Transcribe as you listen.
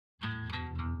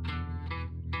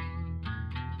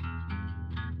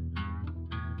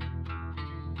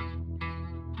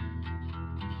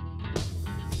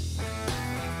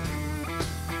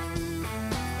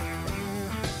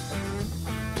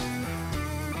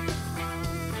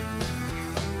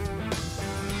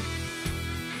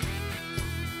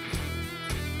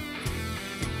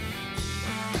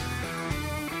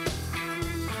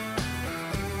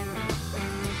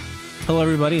Hello,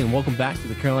 everybody, and welcome back to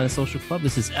the Carolina Social Club.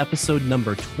 This is episode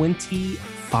number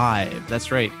 25.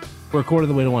 That's right. We're a quarter of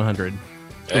the way to 100.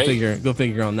 Go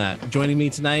figure on that. Joining me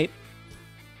tonight,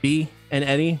 B and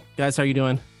Eddie. Guys, how are you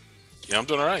doing? Yeah, I'm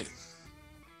doing all right.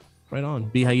 Right on.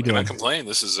 B, how you doing? I complain.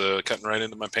 This is cutting right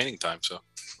into my painting time. So,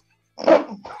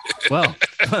 well,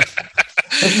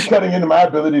 this is cutting into my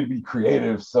ability to be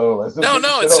creative. So let's just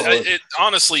it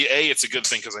honestly, it's a good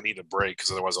thing because I need a break,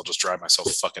 because otherwise I'll just drive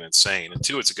myself fucking insane. And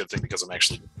two, it's a good thing because I'm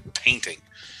actually painting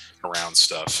around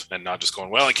stuff and not just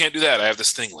going, well, I can't do that, I have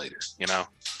this thing later, you know.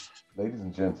 Ladies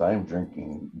and gents, I am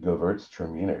drinking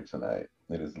Gewürztraminer tonight.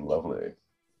 It is lovely.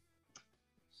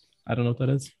 I don't know what that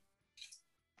is.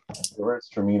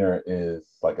 Gewürztraminer is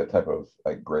like a type of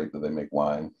like grape that they make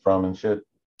wine from and shit.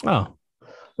 Oh.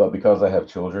 But because I have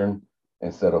children,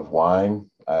 instead of wine,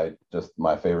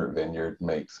 my favorite vineyard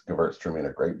makes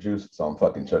Gewürztraminer grape juice, so I'm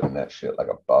fucking chugging that shit like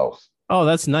a boss. Oh,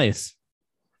 that's nice.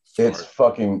 It's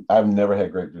fucking, I've never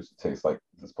had grape juice that tastes like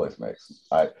this place makes.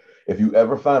 If you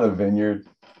ever find a vineyard,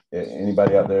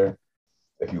 anybody out there,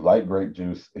 if you like grape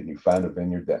juice and you find a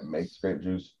vineyard that makes grape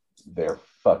juice, they're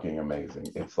fucking amazing.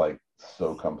 It's like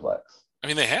so complex. I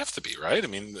mean, they have to be, right? I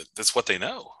mean, that's what they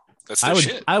know. That's their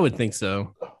shit. I would think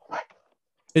so.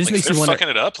 It just makes you wonder. Fucking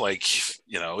it up, like,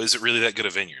 you know, is it really that good a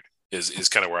vineyard? Is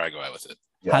kind of where I go at with it.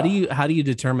 Yeah. How do you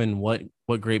determine what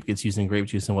grape gets used in grape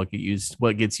juice and what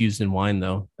gets used in wine,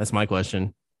 though? That's my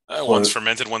question. One's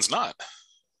fermented, one's not.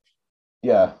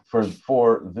 Yeah, for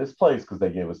this place, because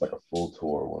they gave us like a full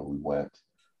tour when we went.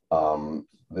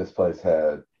 This place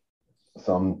had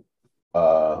some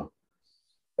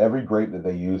every grape that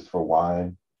they used for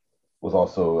wine was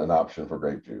also an option for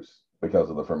grape juice because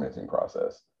of the fermenting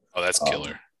process. Oh, that's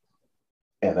killer.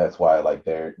 And that's why, like,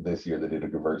 this year they did a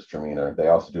Gewürztraminer. They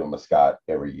also do a Muscat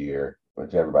every year,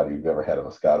 which everybody who's ever had a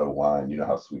Moscato wine, you know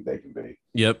how sweet they can be.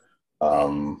 Yep.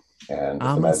 And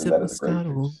just imagine that as a grape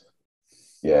juice.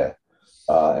 Yeah.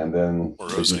 And then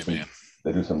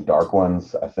they do some dark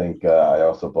ones. I think I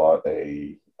also bought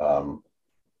a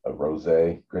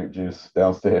rosé grape juice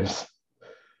downstairs.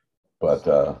 But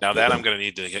now that I'm going to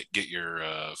need to get your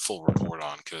full report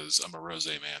on, because I'm a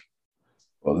rosé man.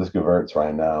 Well, this Gewürz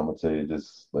right now, I'm going to tell you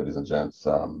this, ladies and gents,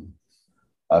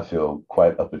 I feel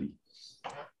quite uppity.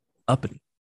 Uppity?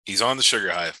 He's on the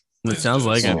sugar high. It sounds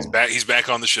like it. He's back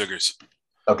on the sugars.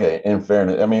 Okay, in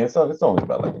fairness, I mean, it's only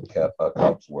about like a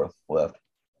cup's worth left,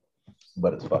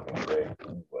 but it's fucking great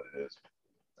what it is.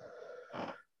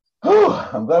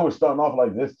 I'm glad we're starting off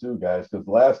like this too, guys, because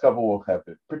the last couple will have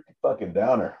been pretty fucking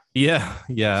downer. Yeah.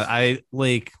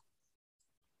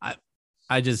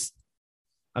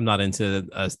 I'm not into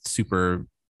a super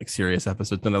serious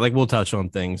episode tonight. Like, we'll touch on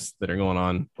things that are going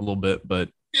on a little bit, but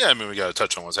yeah, I mean, we got to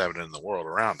touch on what's happening in the world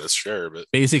around us, sure, but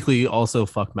basically, also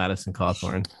fuck Madison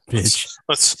Cawthorn, bitch.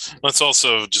 Let's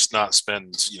also just not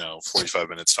spend 45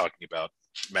 minutes talking about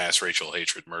mass racial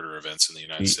hatred, murder events in the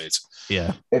United States.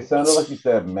 Yeah, it sounded like you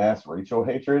said mass racial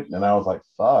hatred, and I was like,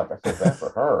 "Fuck!" I feel bad for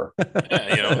her.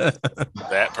 Yeah,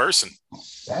 that person,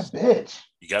 that bitch.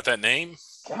 You got that name?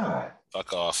 God,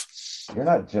 fuck off. You're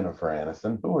not Jennifer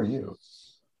Aniston. Who are you?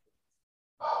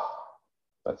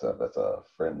 That's a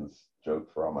Friends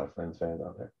joke for all my Friends fans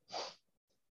out there.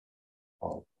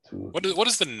 What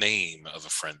is the name of a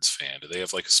Friends fan? Do they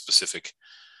have like a specific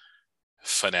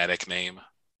fanatic name?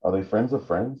 Are they friends of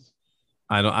friends?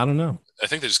 I don't know. I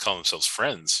think they just call themselves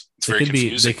friends. It's very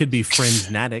confusing. They could be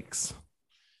Friendsnatics.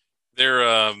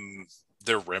 They're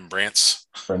Rembrandts.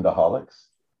 Friendaholics.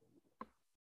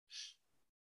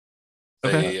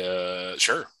 Okay.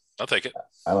 Sure, I'll take it.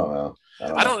 I don't know.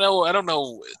 I don't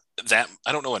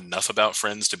know enough about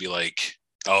Friends to be like,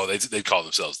 oh, they'd call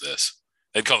themselves this.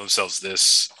 They'd call themselves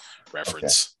this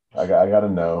reference. Okay. I gotta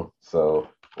know. So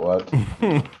what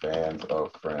fans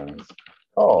of Friends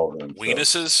call them?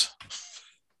 Weenuses.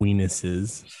 I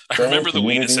remember the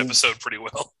Weenus episode pretty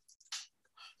well.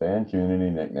 Fan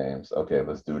community nicknames. Okay,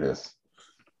 let's do this.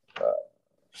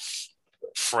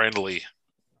 Friendly.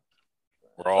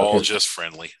 We're all just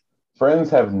friendly.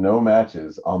 Friends have no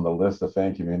matches on the list of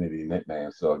fan community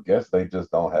nicknames, so I guess they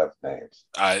just don't have names.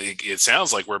 It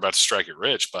sounds like we're about to strike it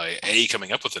rich by A,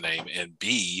 coming up with a name, and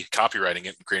B, copywriting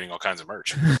it and creating all kinds of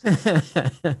merch. You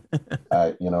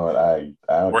know what? I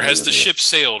don't. Or has the ship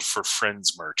sailed for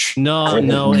Friends merch? No, it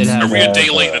hasn't. Are we a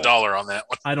day late $1 on that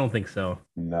one? I don't think so.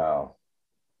 No.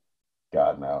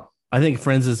 God, no. I think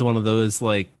Friends is one of those,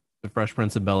 like the Fresh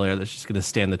Prince of Bel-Air, that's just going to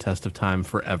stand the test of time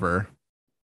forever.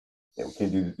 Yeah,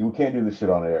 we can't do this shit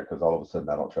on air because all of a sudden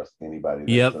I don't trust anybody.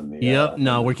 Yep.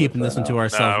 No, we're keeping this one to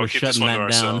ourselves. We're shutting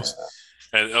that down.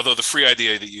 And although the free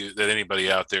idea that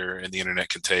anybody out there in the internet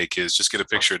can take is just get a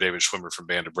picture of David Schwimmer from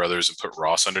Band of Brothers and put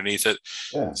Ross underneath it,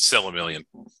 Yeah. sell $1 million.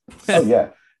 Oh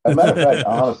yeah. As a matter of fact,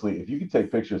 honestly, if you could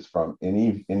take pictures from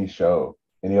any show,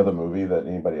 any other movie that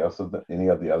any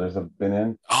of the others have been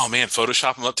in. Oh man,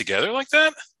 Photoshop them up together like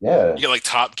that? Yeah. You get like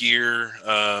Top Gear.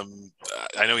 I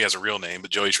know he has a real name,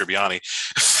 but Joey Tribbiani.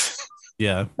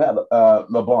 Yeah. Matt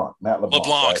LeBlanc. LeBlanc,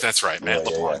 right? That's right, Matt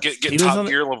LeBlanc. Yeah. Get Top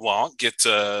Gear LeBlanc. Get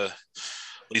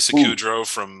Lisa Kudrow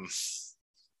from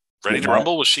Ready to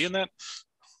Rumble. Was she in that?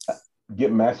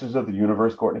 Get Masters of the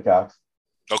Universe, Courtney Cox.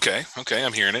 Okay,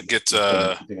 I'm hearing it. Get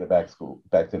taking it back to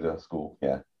the school.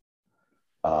 Yeah.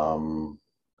 Whole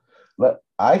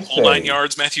 9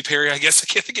 yards, Matthew Perry. I guess I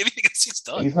can't think of anything else he's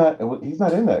done. He's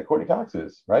not in that. Courtney Cox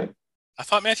is, right? I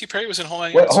thought Matthew Perry was in Whole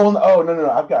 9 Yards. No.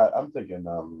 I'm thinking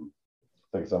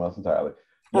something else entirely.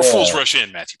 Or Fools Rush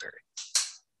In, Matthew Perry.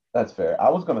 That's fair. I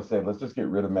was gonna say let's just get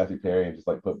rid of Matthew Perry and just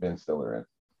like put Ben Stiller in.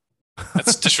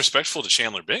 That's disrespectful to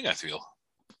Chandler Bing, I feel.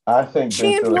 I think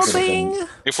Chandler Bing.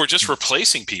 If we're just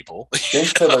replacing people,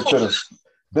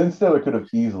 Ben Stiller could have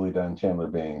easily done Chandler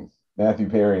Bing. Matthew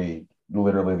Perry,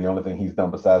 literally the only thing he's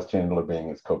done besides Chandler Bing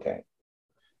is cocaine.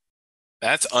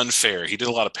 That's unfair. He did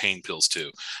a lot of pain pills too.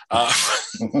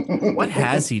 What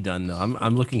has he done though?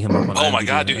 I'm looking him up on Oh my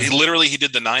god, dude! He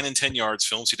did the 9 and 10 yards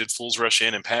films. He did Fools Rush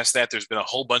In, and past that, there's been a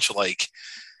whole bunch of like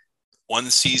one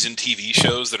season TV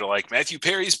shows that are like Matthew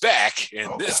Perry's back,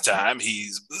 and this time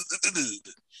he's.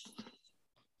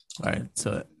 All right,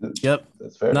 so yep,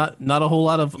 that's fair. Not a whole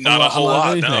lot of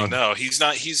No, he's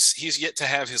not. He's yet to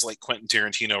have his like Quentin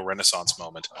Tarantino Renaissance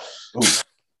moment. Ooh,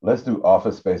 let's do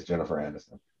Office Space Jennifer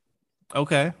Aniston.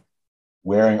 Okay.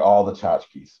 Wearing all the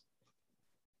tchotchkes.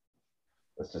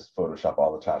 Let's just Photoshop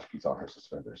all the tchotchkes on her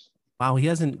suspenders. Wow, he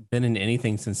hasn't been in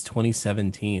anything since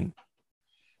 2017.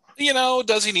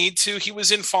 Does he need to? He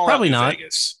was in Fallout New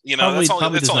Vegas. That's all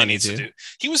he needs to do.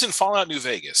 He was in Fallout New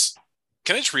Vegas.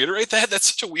 Can I just reiterate that? That's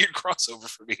such a weird crossover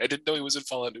for me. I didn't know he was in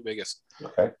Fallout New Vegas.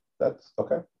 Okay, that's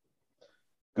okay.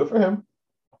 Good for him.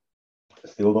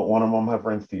 Still don't want him on my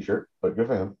friend's t-shirt, but good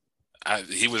for him.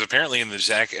 He was apparently in the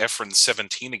Zac Efron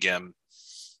 17 Again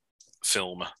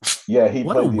film. Yeah, he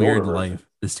what played a the weird older life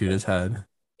this dude has had.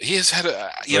 He has had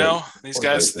these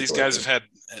guys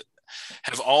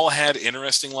have all had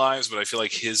interesting lives, but I feel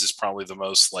like his is probably the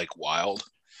most like wild.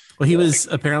 Well, he was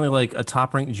apparently like a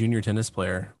top-ranked junior tennis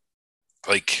player.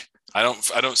 Like I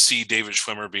don't see David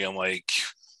Schwimmer being like,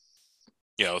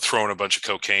 throwing a bunch of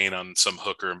cocaine on some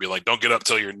hooker and be like, "Don't get up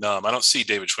till you're numb." I don't see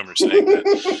David Schwimmer saying that.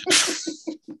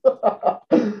 I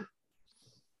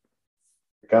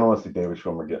kind of want to see David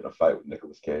Schwimmer get in a fight with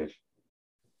Nicolas Cage.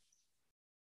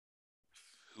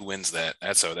 Who wins that?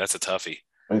 That's a toughie.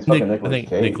 I think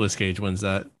Nicolas Cage wins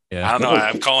that. Yeah. I don't know.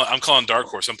 I'm calling dark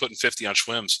horse. I'm putting 50 on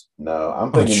Schwims. No,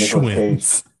 I'm thinking Nicolas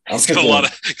Cage. He's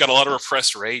got a lot of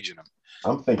repressed rage in him.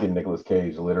 I'm thinking Nicolas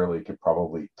Cage literally could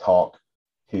probably talk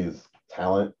his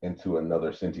talent into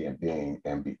another sentient being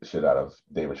and beat the shit out of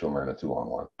David Schwimmer in a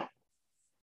 2-on-1.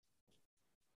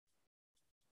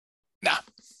 Nah.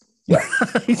 Yeah.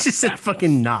 He just said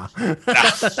fucking nah.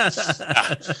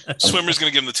 Schwimmer's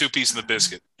gonna give him the 2-piece and the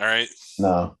biscuit. All right.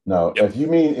 No. Yep. If you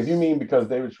mean because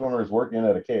David Schwimmer is working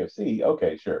at a KFC,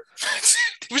 okay, sure.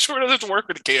 David Schwimmer doesn't have to work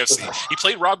with a KFC. He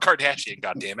played Rob Kardashian,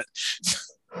 goddammit.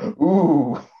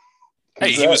 Ooh.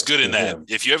 Hey, he was good in that.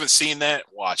 If you haven't seen that,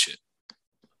 watch it.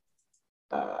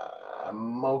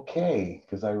 I'm okay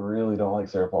because I really don't like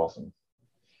Sarah Paulson.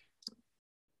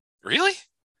 Really?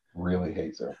 Really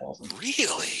hate Sarah Paulson.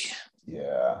 Really?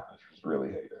 Yeah, I just really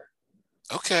hate her.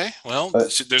 Okay, well,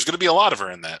 there's going to be a lot of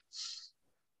her in that,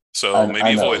 so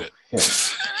maybe avoid it.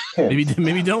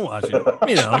 Maybe don't watch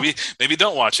it. Maybe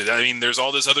don't watch it. I mean, there's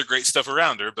all this other great stuff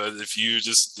around her, but if you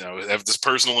just have this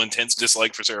personal intense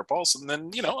dislike for Sarah Paulson,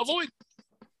 then avoid.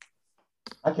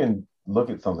 I can look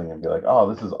at something and be like,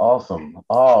 "Oh, this is awesome.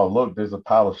 Oh, look, there's a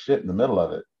pile of shit in the middle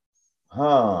of it.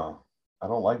 Huh? I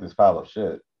don't like this pile of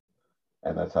shit."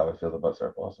 And that's how I feel about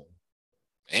Sarah Paulson.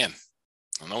 Man,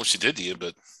 I don't know what she did to you,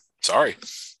 but sorry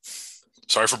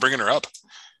for bringing her up.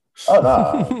 Oh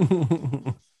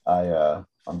no,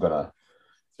 I'm gonna.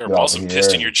 Sarah Paulson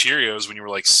pissed in your Cheerios when you were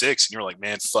like 6, and you were like,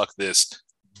 "Man, fuck this,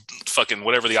 fucking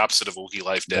whatever the opposite of Wookiee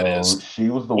life dead is." She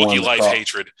was the Wookiee one. Life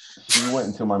hatred. She went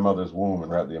into my mother's womb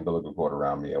and wrapped the umbilical cord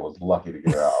around me. I was lucky to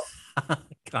get her out.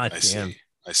 God damn.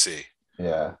 I see.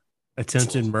 Yeah.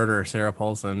 Attempted murder, Sarah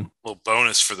Paulson. A little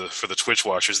bonus for the Twitch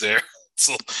watchers there. It's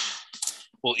a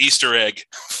little Easter egg.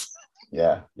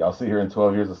 Yeah, y'all see her in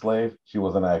 12 Years a Slave? She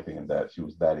wasn't acting in that. She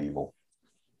was that evil.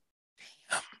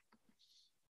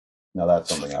 Now that's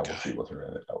something I will see with her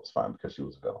in it. That was fine because she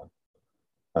was a villain.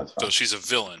 That's fine. So she's a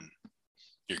villain.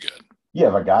 You're good. Yeah,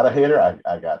 if I got to hate her,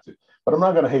 I got to. But I'm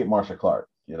not going to hate Marcia Clark,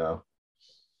 you know?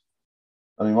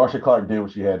 I mean, Marcia Clark did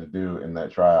what she had to do in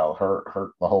that trial.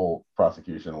 The whole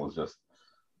prosecution was just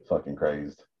fucking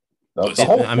crazed. The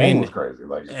whole thing was crazy.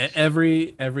 Like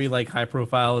every like high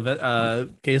profile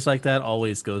case like that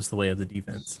always goes the way of the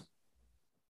defense.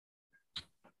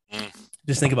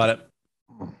 Just think about it.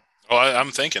 Oh,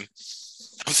 I'm thinking.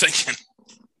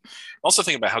 Also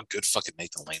thinking about how good fucking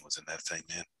Nathan Lane was in that thing,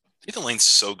 man. Nathan Lane's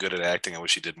so good at acting. I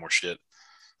wish he did more shit.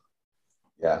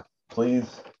 Yeah, please,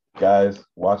 guys,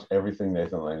 watch everything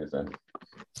Nathan Lane is in,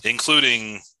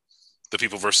 including The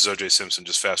People versus O.J. Simpson.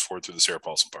 Just fast forward through the Sarah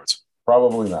Paulson parts.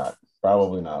 Probably not. I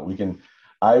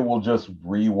will just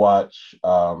rewatch.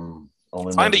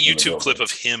 Find a YouTube clip of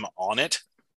him on it,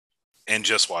 and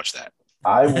just watch that.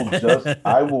 I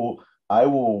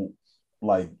will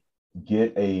like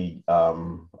get a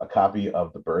copy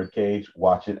of The Birdcage,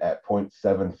 watch it at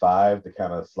 0.75 to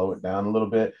kind of slow it down a little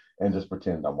bit, and just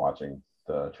pretend I'm watching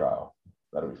the trial.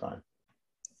 That'll be fine.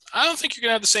 I don't think you're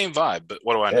gonna have the same vibe, but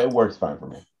what do I know? It works fine for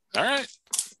me. All right,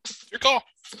 your call.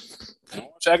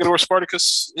 Watch Agador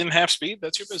Spartacus in half speed.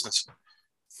 That's your business.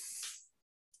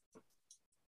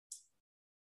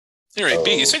 Anyway,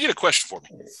 B, you said you had a question for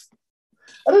me.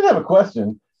 I didn't have a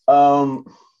question,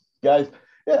 guys.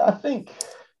 Yeah, I think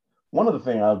one of the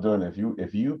things I was doing,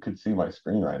 if you could see my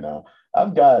screen right now,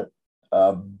 I've got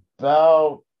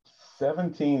about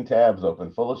 17 tabs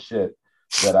open full of shit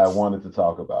that I wanted to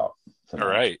talk about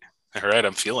tonight. All right,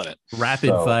 I'm feeling it. Rapid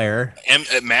fire. And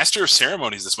Master of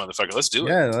Ceremonies, this motherfucker. Let's do it.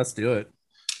 Yeah, let's do it.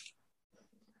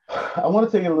 I want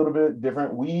to take it a little bit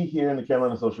different. We here in the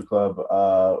Carolina Social Club,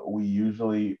 we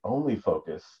usually only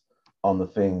focus on the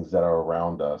things that are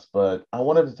around us. But I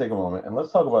wanted to take a moment and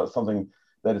let's talk about something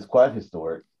that is quite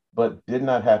historic, but did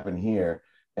not happen here.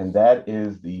 And that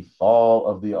is the fall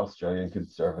of the Australian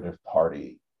Conservative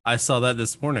Party. I saw that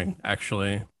this morning,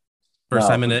 actually. First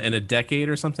time in a decade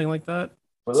or something like that.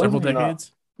 For those Several of you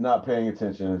decades. Not paying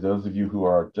attention, those of you who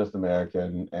are just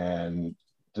American and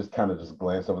just kind of just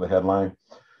glance over the headline.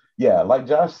 Yeah, like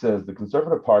Josh says, the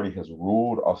Conservative Party has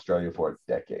ruled Australia for a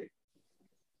decade.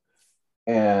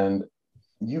 And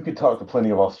you could talk to plenty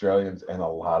of Australians and a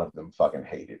lot of them fucking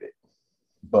hated it.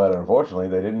 But unfortunately,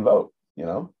 they didn't vote, you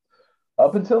know,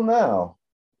 up until now,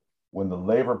 when the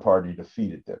Labour Party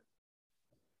defeated them.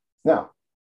 Now,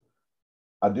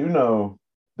 I do know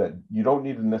that you don't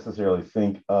need to necessarily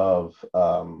think of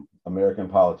American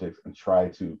politics and try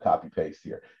to copy paste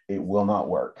here. It will not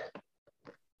work.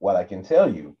 What I can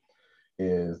tell you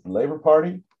is the Labour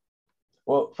Party.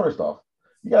 Well, first off,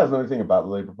 you guys know anything about the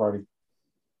Labour Party?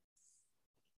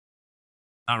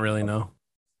 Not really, no.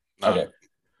 Okay.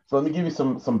 So let me give you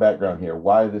some background here,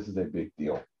 why this is a big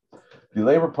deal. The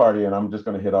Labour Party, and I'm just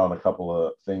going to hit on a couple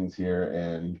of things here,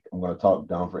 and I'm going to talk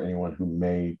down for anyone who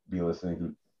may be listening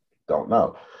who don't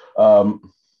know.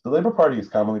 The Labour Party is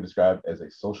commonly described as a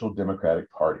social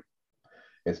democratic party.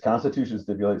 Its constitution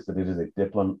stipulates that it is a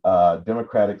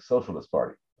democratic socialist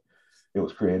party. It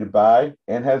was created by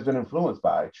and has been influenced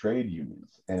by trade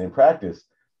unions. And in practice,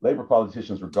 Labour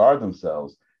politicians regard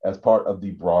themselves as part of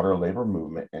the broader labor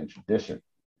movement and tradition.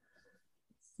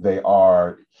 They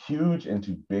are huge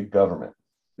into big government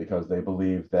because they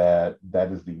believe that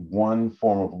that is the one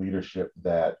form of leadership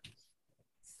that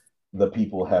the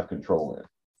people have control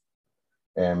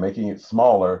in. And making it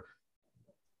smaller,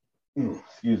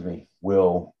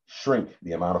 will shrink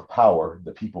the amount of power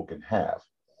the people can have.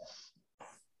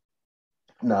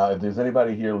 Now, if there's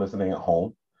anybody here listening at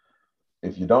home,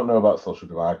 if you don't know about social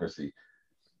democracy,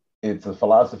 it's a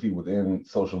philosophy within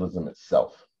socialism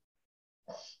itself.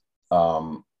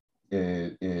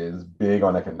 It is big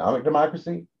on economic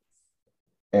democracy,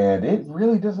 and it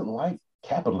really doesn't like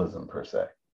capitalism per se.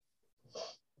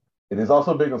 It is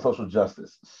also big on social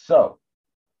justice. So,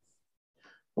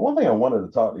 the one thing I wanted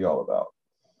to talk to y'all about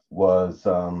was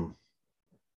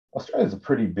Australia is a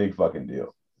pretty big fucking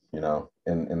deal, you know,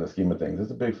 in the scheme of things.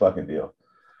 It's a big fucking deal.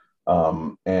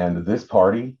 And this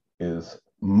party is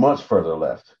much further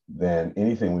left than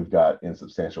anything we've got in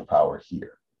substantial power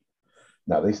here.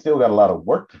 Now, they still got a lot of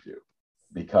work to do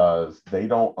because they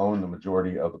don't own the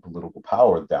majority of the political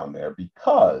power down there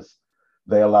because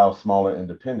they allow smaller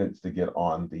independents to get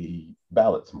on the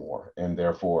ballots more. And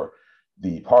therefore,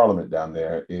 the parliament down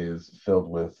there is filled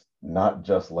with not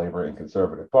just Labour and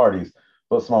Conservative parties,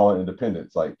 but smaller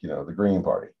independents like, you know, the Green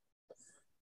Party.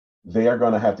 They are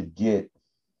going to have to get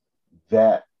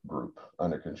that group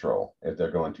under control if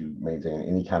they're going to maintain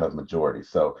any kind of majority.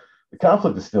 So the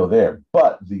conflict is still there,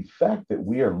 but the fact that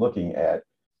we are looking at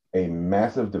a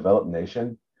massive developed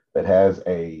nation that has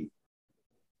a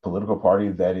political party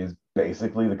that is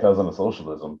basically the cousin of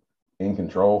socialism in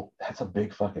control, that's a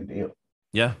big fucking deal.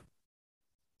 Yeah.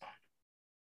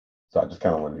 So I just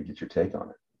kind of wanted to get your take on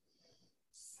it.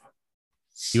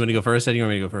 You want to go first, Eddie? You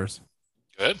want me to go first?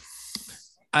 Good.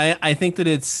 I think that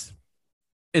it's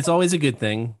always a good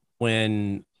thing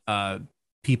when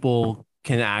people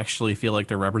can actually feel like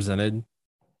they're represented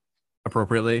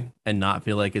appropriately and not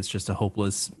feel like it's just a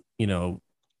hopeless,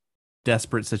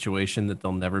 desperate situation that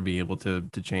they'll never be able to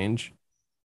change.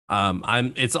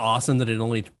 It's awesome that it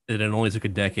only took a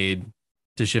decade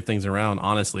to shift things around,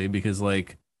 honestly, because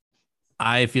like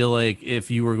I feel like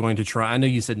if you were going to try, I know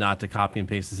you said not to copy and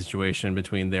paste the situation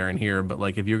between there and here, but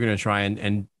like if you're going to try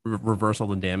and reverse all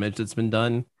the damage that's been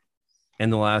done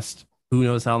in the last who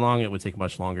knows how long, it would take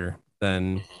much longer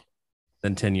than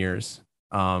 10 years.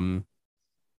 But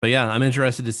yeah, I'm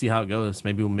interested to see how it goes.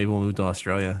 Maybe we'll move to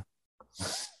Australia.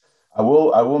 I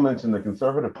will mention the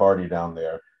Conservative Party down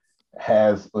there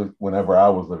has, whenever I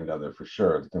was living down there, for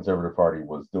sure, the Conservative Party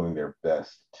was doing their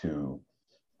best to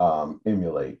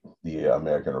emulate the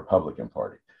American Republican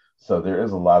Party. So there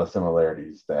is a lot of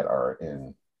similarities that are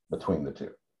in between the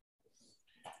two.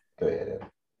 Go ahead, Ed.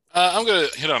 I'm going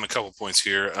to hit on a couple points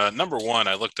here. Number one,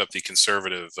 I looked up the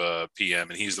Conservative PM,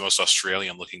 and he's the most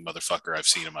Australian-looking motherfucker I've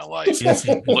seen in my life.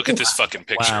 Look at this fucking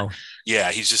picture. Wow.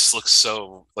 Yeah, he just looks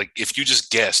so, like, if you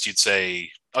just guessed, you'd say,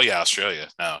 oh, yeah, Australia.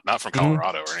 No, not from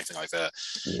Colorado or anything like that.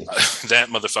 Yeah. That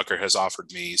motherfucker has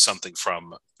offered me something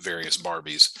from various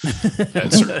Barbies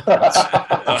at certain points.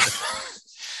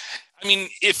 I mean,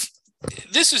 if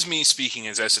this is me speaking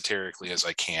as esoterically as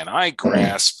I can, I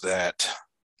grasp that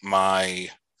my...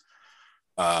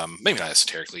 maybe not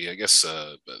esoterically, I guess,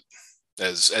 but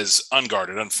as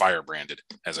unguarded, unfirebranded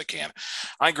as I can.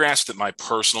 I grasp that my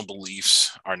personal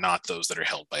beliefs are not those that are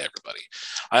held by everybody.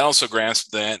 I also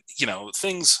grasp that,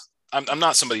 things, I'm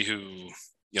not somebody who,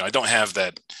 I don't have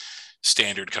that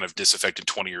standard kind of disaffected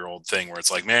 20-year-old thing where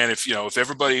it's like, man, if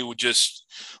everybody would just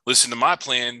listen to my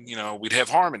plan, we'd have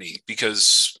harmony,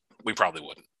 because we probably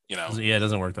wouldn't. Yeah, it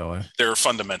doesn't work that way. There are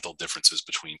fundamental differences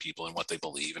between people and what they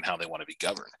believe and how they want to be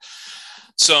governed.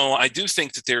 So I do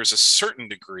think that there's a certain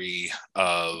degree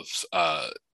of,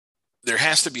 there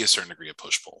has to be a certain degree of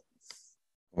push-pull.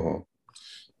 Mm-hmm.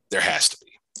 There has to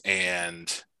be.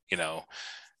 And, I've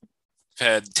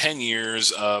had 10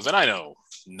 years of, and I know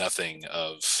nothing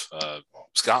of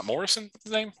Scott Morrison,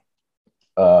 his name?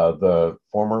 The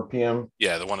former PM?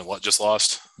 Yeah, the one who just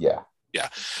lost? Yeah. Yeah.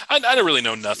 I don't really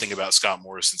know nothing about Scott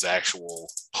Morrison's actual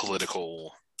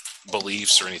political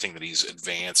beliefs or anything that he's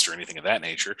advanced or anything of that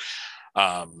nature.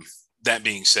 That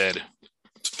being said,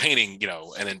 painting,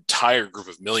 an entire group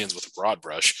of millions with a broad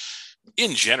brush,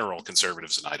 in general,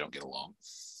 conservatives and I don't get along.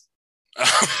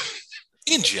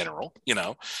 In general,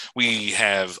 we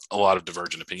have a lot of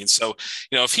divergent opinions. So,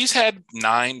 if he's had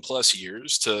 9+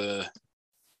 years to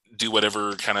do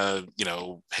whatever kind of,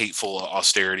 hateful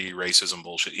austerity, racism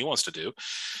bullshit he wants to do,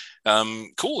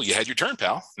 cool, you had your turn,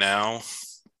 pal. Now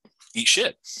eat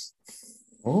shit.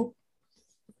 Mm-hmm.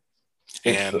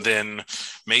 And then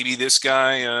maybe this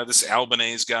guy, this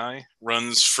Albanese guy,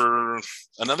 runs for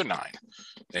another 9,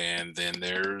 and then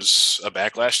there's a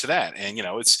backlash to that. And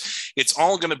it's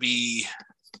all going to be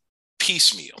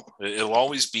piecemeal. It'll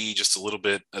always be just a little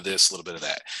bit of this, a little bit of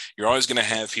that. You're always going to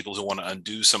have people who want to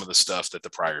undo some of the stuff that the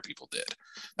prior people did.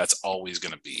 That's always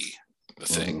going to be the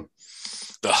thing.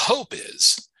 Mm-hmm. The hope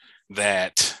is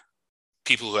that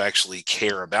people who actually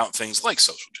care about things like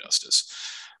social justice,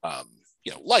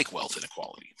 like wealth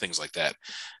inequality, things like that,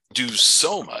 do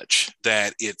so much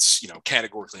that it's,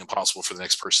 categorically impossible for the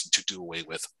next person to do away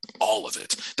with all of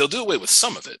it. They'll do away with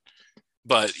some of it,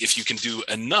 but if you can do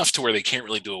enough to where they can't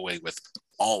really do away with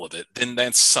all of it, then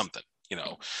that's something.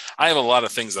 I have a lot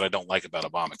of things that I don't like about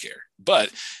Obamacare,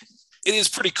 but it is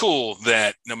pretty cool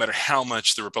that no matter how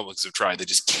much the Republicans have tried, they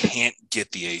just can't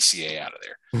get the ACA out of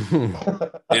there.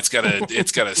 It's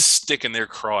got a stick in their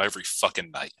craw every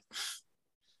fucking night.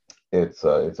 It's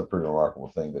a pretty remarkable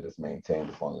thing that it's maintained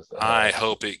as long as that. I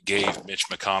hope it gave Mitch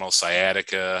McConnell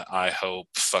sciatica. I hope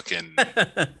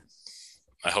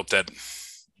that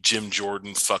Jim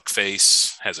Jordan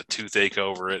fuckface has a toothache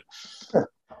over it.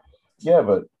 Yeah,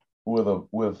 but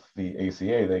with the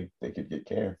ACA, they could get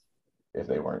care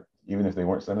even if they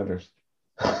weren't senators.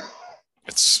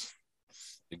 It's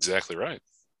exactly right.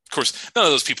 Of course, none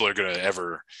of those people are going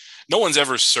to no one's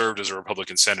ever served as a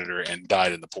Republican senator and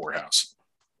died in the poorhouse.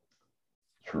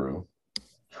 True.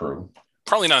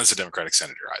 Probably not as a Democratic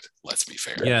senator either. Let's be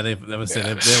fair. Yeah, they've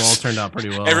all turned out pretty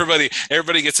well.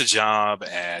 Everybody gets a job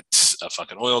at a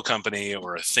fucking oil company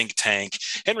or a think tank.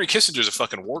 Henry Kissinger's a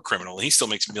fucking war criminal, and he still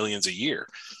makes millions a year,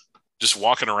 just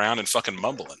walking around and fucking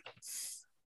mumbling.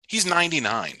 He's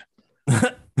 99.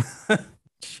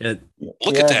 Shit.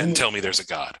 Look at that and tell me there's a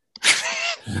God.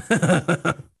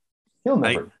 He'll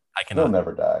never. I cannot. He'll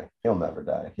never die. He'll never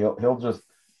die. He'll just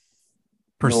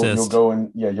persist. You'll go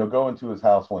in. Yeah, you'll go into his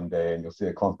house one day and you'll see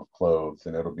a clump of clothes,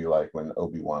 and it'll be like when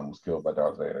Obi-Wan was killed by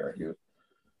Darth Vader.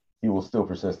 He will still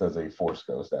persist as a Force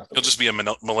ghost after. He'll just be a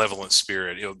malevolent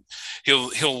spirit.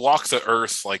 He'll walk the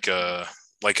earth like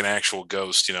an actual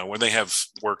ghost, you know, where they have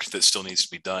work that still needs to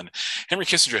be done. Henry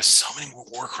Kissinger has so many more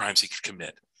war crimes he could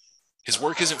commit. His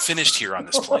work isn't finished here on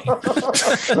this plane.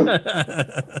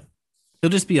 He'll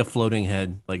just be a floating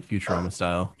head, like Futurama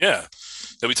style. Yeah.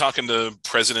 They'll be talking to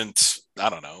President, I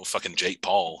don't know, fucking Jake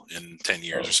Paul in 10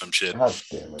 years or some shit.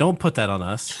 Don't put that on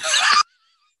us.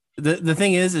 The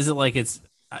thing is it like it's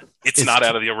not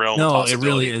out of the realm of possibility. No, it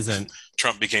really isn't.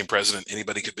 Trump became president.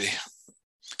 Anybody could be.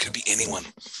 Could be anyone.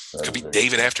 Could be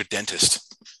David after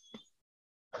dentist.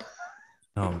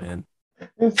 Oh, man.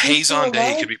 Payson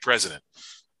Day could be president.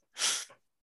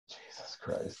 Jesus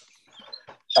Christ.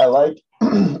 I like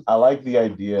the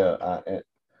idea.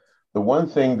 The one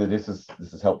thing that this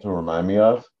has helped to remind me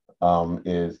of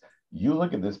is you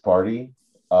look at this party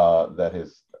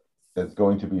that's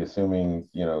going to be assuming,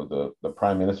 you know, the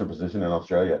prime minister position in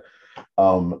Australia.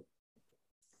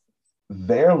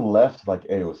 They're left like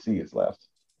AOC is left.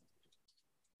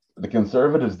 The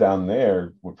conservatives down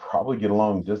there would probably get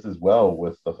along just as well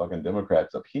with the fucking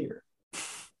Democrats up here.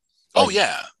 Oh,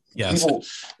 yeah.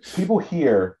 People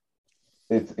here,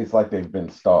 it's like they've been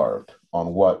starved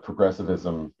on what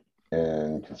progressivism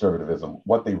and conservatism,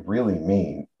 what they really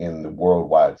mean in the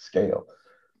worldwide scale.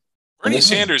 Bernie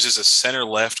Sanders is a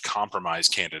center-left compromise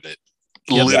candidate,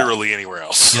 literally anywhere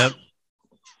else. Yep.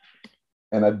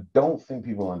 And I don't think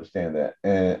people understand that.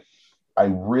 And I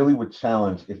really would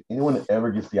challenge, if anyone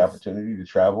ever gets the opportunity to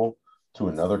travel to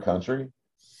another country,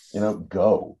 you know,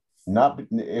 go. Not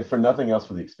if for nothing else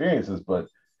for the experiences, but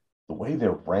the way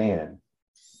they're ran,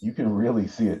 you can really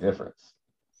see a difference.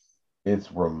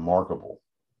 It's remarkable.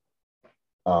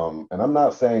 And I'm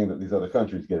not saying that these other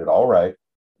countries get it all right,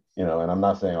 you know, and I'm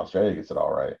not saying Australia gets it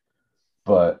all right,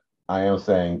 but I am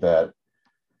saying that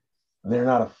they're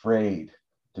not afraid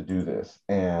to do this.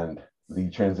 And the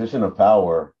transition of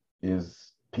power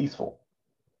is peaceful.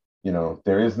 You know,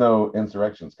 there is no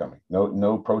insurrections coming,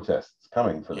 no protests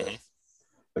coming for this.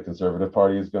 The Conservative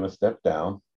Party is going to step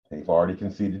down. They've already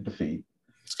conceded defeat.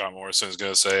 Scott Morrison is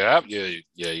going to say,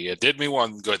 you did me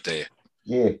one good day.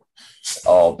 Yeah,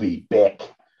 I'll be back.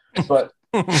 But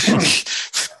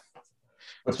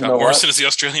Scott Morrison is the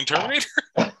Australian Terminator?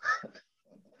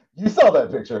 You saw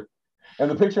that picture. And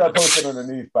the picture I posted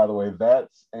underneath, by the way,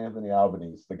 that's Anthony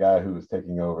Albanese, the guy who is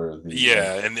taking over the.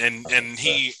 Yeah, and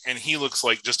he looks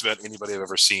like just about anybody I've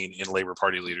ever seen in Labour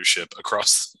Party leadership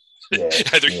across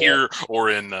either here or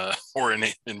in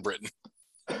Britain.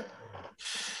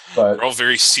 But they're all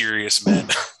very serious men.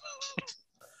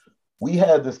 We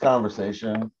had this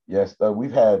conversation. Yes,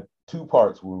 we've had two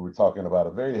parts where we were talking about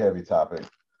a very heavy topic.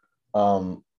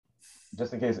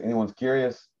 Just in case anyone's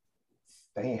curious,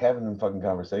 they ain't having them fucking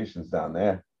conversations down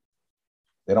there.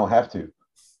 They don't have to.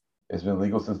 It's been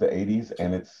legal since the 80s,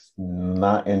 and it's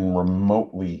not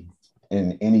remotely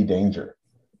in any danger.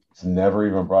 It's never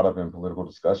even brought up in political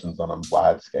discussions on a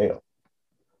wide scale.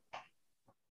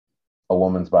 A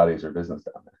woman's body is her business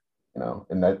down there, you know,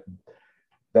 and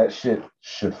that shit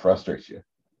should frustrate you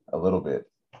a little bit.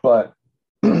 But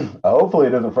hopefully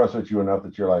it doesn't frustrate you enough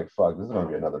that you're like, fuck, this is going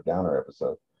to be another downer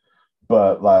episode.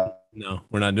 But like, no,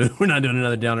 we're not doing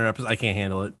another downer episode. I can't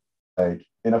handle it. Like,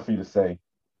 enough for you to say,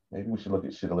 maybe we should look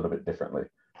at shit a little bit differently.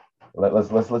 Let's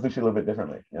do shit a little bit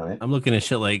differently. You know what I mean? I'm looking at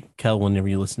shit like, Kel, whenever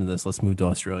you listen to this, let's move to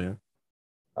Australia.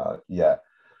 Yeah,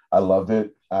 I loved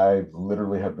it. I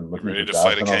literally have been looking ready to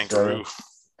fight a kangaroo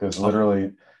because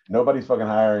literally nobody's fucking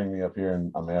hiring me up here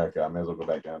in America. I may as well go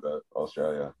back down to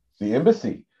Australia. The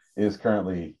embassy is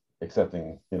currently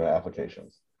accepting, you know,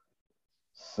 applications.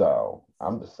 So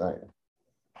I'm just saying.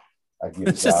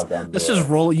 Let's just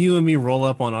roll you and me roll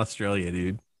up on Australia,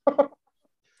 dude.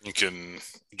 You can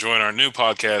join our new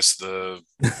podcast, the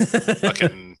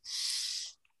fucking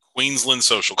Queensland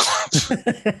Social Club.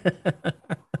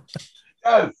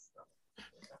 Yes.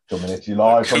 Coming at you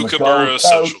live from the Kookaburra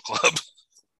Social Club.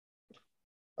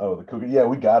 Oh, the Kookaburra. Yeah,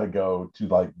 we got to go to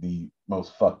like the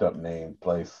most fucked up named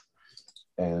place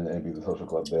and be the social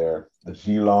club there. The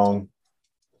Geelong,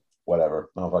 whatever.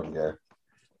 I don't fucking care.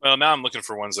 Well, now I'm looking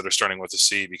for ones that are starting with a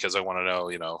C because I want to know,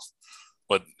 you know,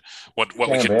 what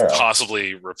we could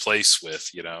possibly replace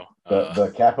with, you know.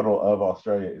 The capital of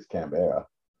Australia is Canberra.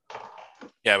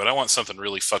 Yeah, but I want something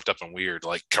really fucked up and weird,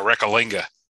 like Karekalinga.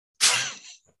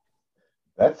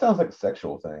 That sounds like a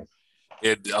sexual thing.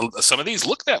 Some of these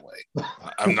look that way.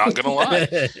 I'm not gonna lie.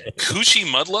 Coochie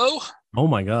Mudlow. Oh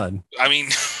my god! I mean,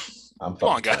 I'm come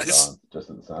on, guys. on, just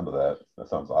at the sound of that. That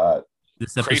sounds odd.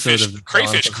 This episode of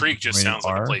Crayfish Creek just sounds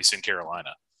like a place in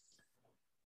Carolina.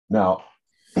 Now,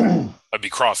 That'd be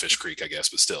Crawfish Creek, I guess,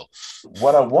 but still.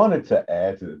 What I wanted to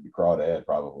add to this, Crawdad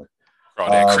probably.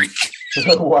 Crawdad Creek.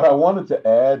 What I wanted to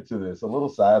add to this, a little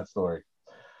side story.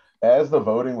 As the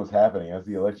voting was happening, as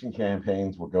the election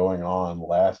campaigns were going on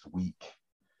last week,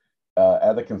 at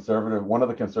one of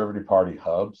the Conservative Party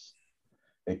hubs,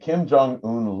 a Kim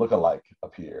Jong-un lookalike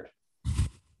appeared.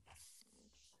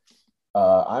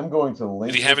 I'm going to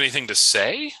link. Did he have anything to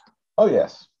say? Oh,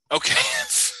 yes. Okay.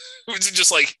 Was it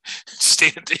just like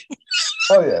standing?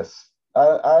 Oh, yes.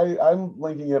 I'm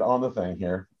linking it on the thing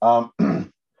here.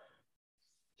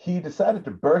 He decided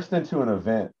to burst into an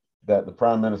event that the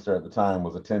prime minister at the time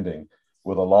was attending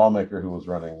with a lawmaker who was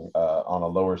running on a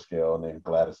lower scale named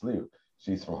Gladys Liu.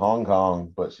 She's from Hong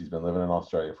Kong, but she's been living in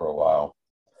Australia for a while.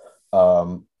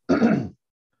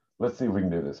 Let's see if we can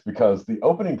do this, because the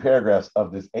opening paragraphs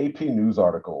of this AP News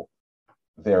article,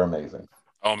 they're amazing.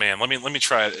 Oh man, let me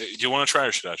try it. Do you want to try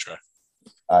or should I try?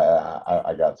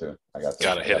 I got to.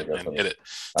 Gotta hit it, man. Hit it.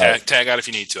 Tag out if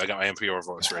you need to. I got my NPR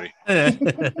voice ready.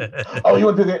 Oh, you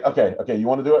want to do it? Okay. You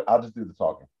want to do it? I'll just do the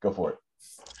talking. Go for it.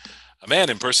 A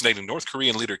man impersonating North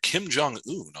Korean leader Kim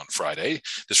Jong-un on Friday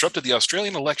disrupted the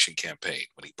Australian election campaign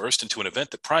when he burst into an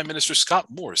event that Prime Minister Scott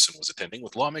Morrison was attending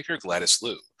with lawmaker Gladys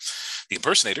Liu. The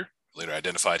impersonator, who later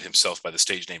identified himself by the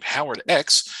stage name Howard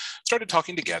X, started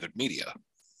talking to gathered media.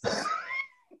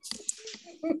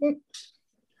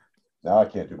 Now I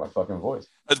can't do my fucking voice.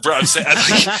 Bro, I'm saying,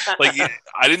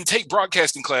 I didn't take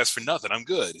broadcasting class for nothing. I'm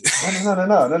good.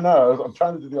 No. I'm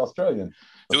trying to do the Australian.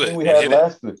 Do it. We had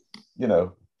last week,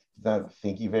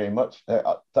 thank you very much.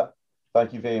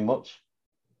 Thank you very much.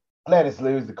 Gladys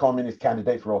Liu is the communist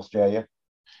candidate for Australia,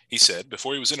 he said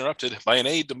before he was interrupted by an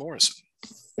aide to Morrison.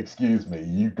 Excuse me,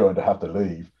 you're going to have to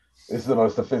leave. This is the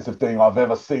most offensive thing I've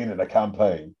ever seen in a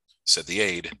campaign, said the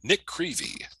aide, Nick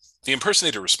Creevy. The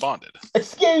impersonator responded.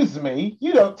 Excuse me,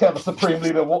 you don't tell the Supreme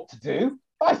Leader what to do.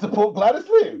 I support Gladys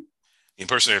Liu. The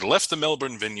impersonator left the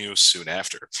Melbourne venue soon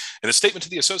after. In a statement to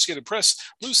the Associated Press,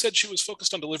 Liu said she was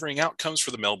focused on delivering outcomes for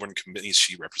the Melbourne committees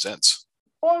she represents.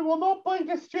 I will not be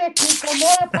distracted by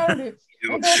my opponents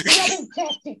and their bloody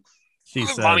tactics. She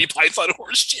said. Monty Python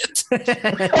horse shit.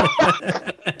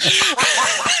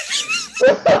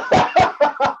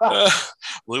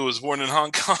 Liu was born in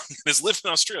Hong Kong and has lived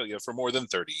in Australia for more than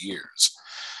 30 years.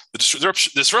 The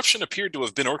disruption appeared to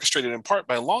have been orchestrated in part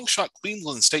by long-shot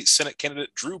Queensland State Senate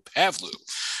candidate Drew Pavlou,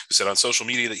 who said on social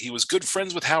media that he was good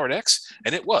friends with Howard X,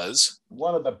 and it was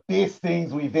one of the best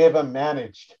things we've ever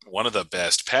managed. One of the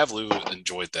best. Pavlou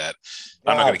enjoyed that.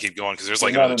 I'm not going to keep going because there's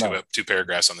like two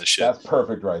paragraphs on this shit. That's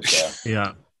perfect right there.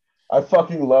 Yeah. I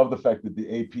fucking love the fact that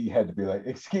the AP had to be like,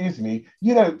 excuse me,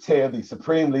 you don't tell the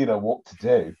Supreme Leader what to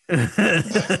do.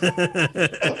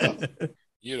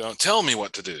 You don't tell me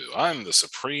what to do. I'm the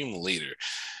Supreme Leader.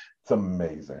 It's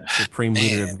amazing. Supreme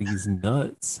Leader of these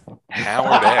nuts.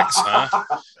 Howard X, huh?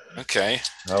 Okay.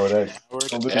 Howard X.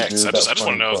 Howard X. I just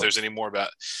want to know if there's any more about...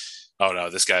 Oh, no,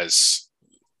 this guy's...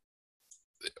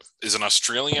 is an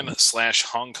Australian /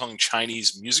 Hong Kong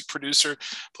Chinese music producer,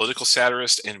 political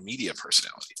satirist, and media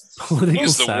personality. He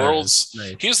is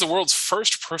the world's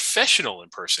first professional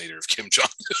impersonator of Kim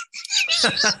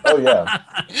Jong-un. Oh yeah,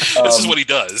 this is what he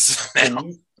does.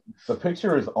 The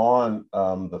picture is on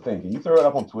the thing. Can you throw it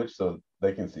up on Twitch so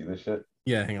they can see this shit?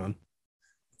 Yeah, hang on.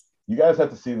 You guys have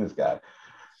to see this guy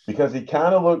because he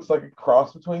kind of looks like a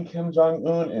cross between Kim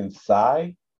Jong-un and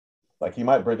Psy. Like he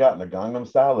might break out in the Gangnam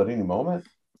Style at any moment.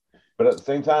 But at the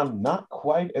same time, not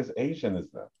quite as Asian as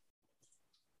them,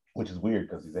 which is weird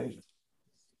because he's Asian.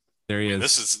 There he is.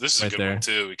 This is right a good one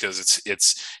too because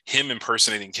it's him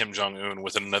impersonating Kim Jong-un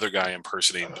with another guy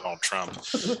impersonating Donald Trump.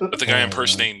 But the guy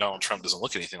impersonating Donald Trump doesn't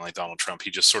look anything like Donald Trump.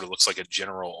 He just sort of looks like a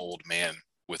general old man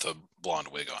with a blonde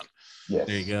wig on. Yes.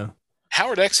 There you go.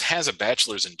 Howard X has a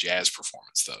bachelor's in jazz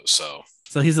performance though, so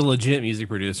he's a legit music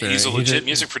producer. He's a legit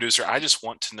music producer. I just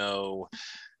want to know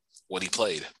what he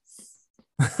played.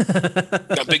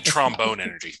 Got big trombone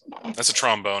energy. That's a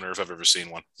tromboner if I've ever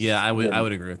seen one. Yeah, I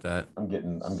would agree with that. I'm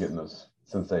getting those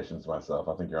sensations myself.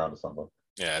 I think you're onto something.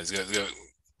 Yeah, he's got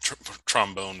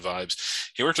trombone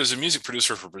vibes. He worked as a music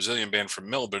producer for a Brazilian band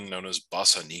from Melbourne known as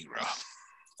Bossa Negra.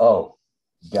 Oh,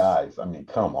 guys, I mean,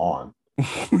 come on.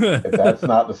 If that's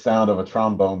not the sound of a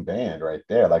trombone band right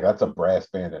there, like that's a brass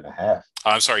band and a half.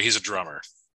 I'm sorry, he's a drummer.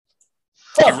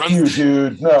 Fuck you,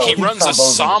 dude. No, he runs a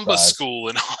samba school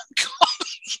in Hong Kong.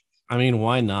 I mean,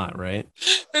 why not, right?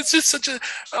 It's just such a.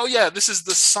 Oh yeah, this is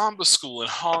the samba school in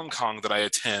Hong Kong that I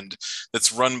attend.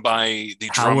 That's run by the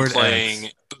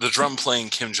drum playing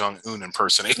Kim Jong Un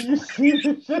impersonator. You see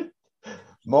this shit?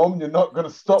 Mom, you're not gonna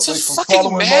stop It's a me from fucking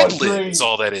following my Mad Lib. dream. Is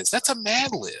all that is. That's a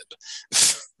Mad Lib.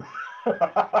 Oh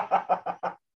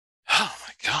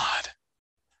my god.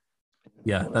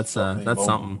 Yeah, that's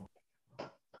something.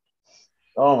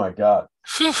 Oh my god.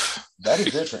 Whew. That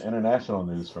is it for international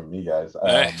news from me, guys.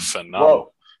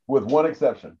 Phenomenal. With one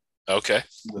exception. Okay.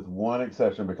 With one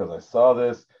exception, because I saw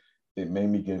this, it made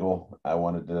me giggle. I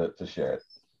wanted to share it.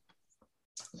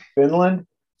 Finland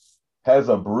has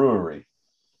a brewery,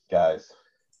 guys.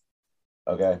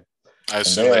 Okay. I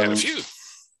assume they had a few.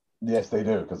 Yes, they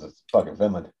do, because it's fucking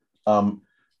Finland.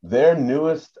 Their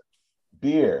newest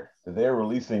beer that they're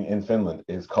releasing in Finland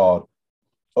is called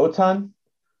Otan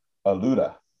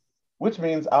Aluda, which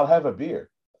means I'll have a beer.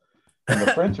 And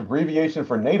the French abbreviation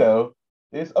for NATO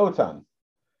is OTAN.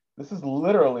 This is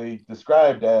literally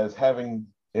described as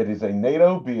it is a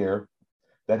NATO beer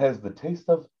that has the taste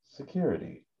of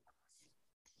security.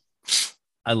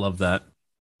 I love that.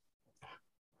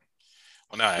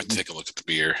 Well, now I have to take a look at the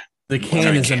beer. The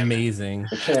can is amazing.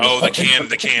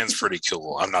 The can's pretty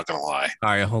cool. I'm not gonna lie. All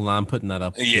right, hold on. I'm putting that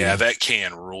up. Yeah, that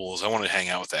can rules. I want to hang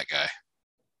out with that guy.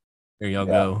 There y'all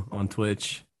go on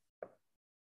Twitch.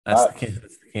 That's the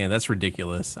can. That's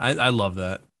ridiculous. I love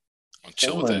that. I'm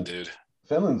chill with that dude.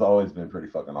 Finland's always been pretty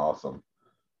fucking awesome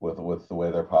with the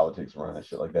way their politics run and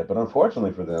shit like that. But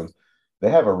unfortunately for them, they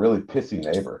have a really pissy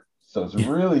neighbor. So it's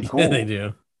really cool they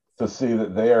do. To see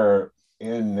that they are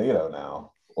in NATO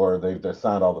now, or they're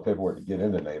signed all the paperwork to get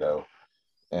into NATO.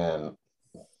 And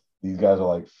these guys are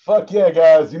like, fuck yeah,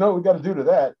 guys. You know what we got to do to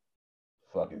that?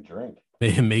 Fucking drink.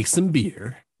 Make some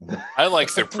beer. I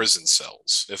like their prison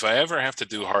cells. If I ever have to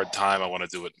do hard time, I want to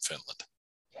do it in Finland.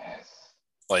 Yes.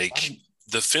 Like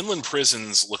the Finland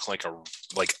prisons look like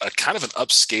a kind of an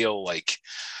upscale like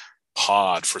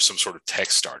pod for some sort of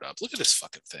tech startup. Look at this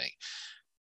fucking thing.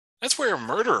 That's where a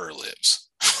murderer lives.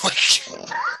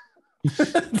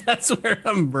 That's where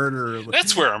a murderer lives.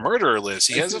 That's where a murderer lives.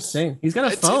 He's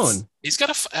got a phone. He's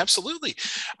got absolutely.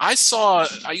 I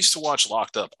used to watch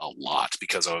Locked Up a lot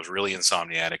because I was really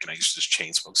insomniac and I used to just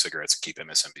chain smoke cigarettes and keep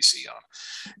MSNBC on.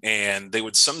 And they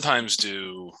would sometimes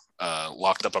do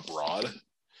Locked Up Abroad.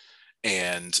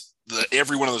 And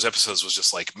every one of those episodes was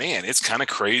just like, man, it's kind of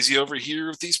crazy over here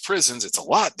with these prisons. It's a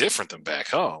lot different than back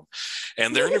home.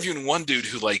 And they're interviewing one dude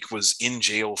who was in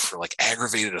jail for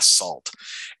aggravated assault.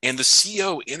 And the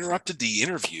CO interrupted the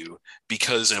interview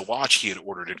because a watch he had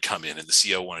ordered had come in and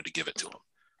the CO wanted to give it to him.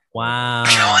 Wow.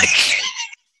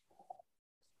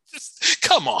 Just,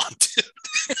 come on,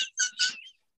 dude.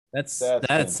 That's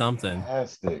something.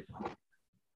 Fantastic.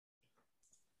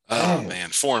 Oh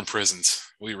man, foreign prisons.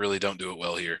 We really don't do it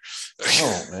well here.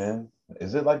 Oh man,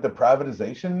 is it like the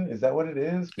privatization? Is that what it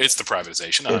is? It's the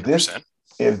privatization, 100%.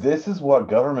 If this is what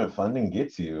government funding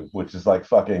gets you, which is like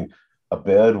fucking a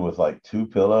bed with 2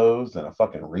 pillows and a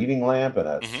fucking reading lamp and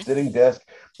a sitting desk,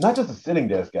 not just a sitting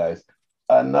desk, guys,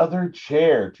 another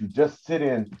chair to just sit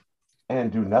in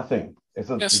and do nothing. It's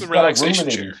a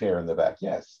relaxation chair in the back.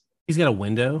 Yes. He's got a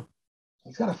window.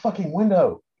 He's got a fucking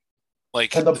window. And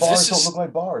the bars don't look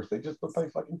like bars; they just look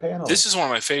like fucking panels. This is one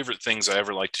of my favorite things I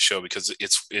ever like to show because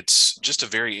it's just a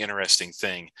very interesting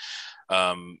thing.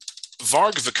 Varg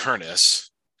Vikernes.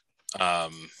 I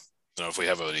don't know if we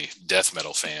have any death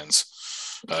metal fans.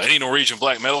 Any Norwegian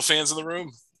black metal fans in the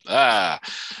room? Varg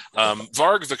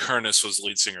Vikernes was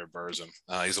lead singer of Burzum.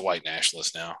 He's a white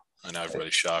nationalist now. I know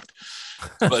everybody's shocked,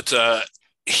 but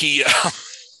he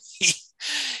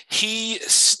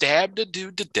stabbed a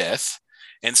dude to death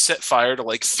and set fire to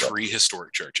 3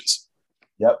 historic churches.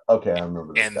 Yep. Okay, I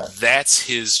remember that. And that's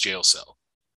his jail cell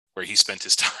where he spent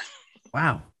his time.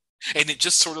 Wow. And it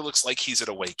just sort of looks like he's at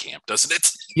a away camp, doesn't it?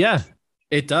 Yeah,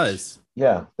 it does.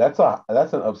 Yeah, that's an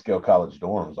upscale college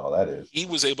dorm is all that is. He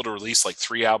was able to release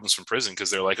 3 albums from prison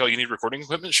because they're like, oh, you need recording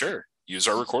equipment? Sure. Use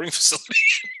our recording facility.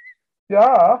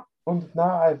 Yeah.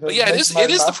 But yeah, it is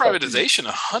the privatization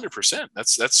 100%.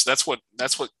 That's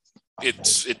what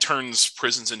it turns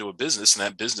prisons into a business, and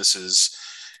that business is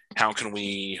how can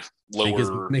we make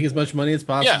as much money as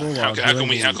possible. Yeah,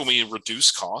 how can we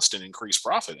reduce cost and increase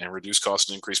profit? And reduce cost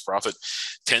and increase profit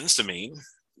tends to mean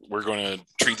we're going to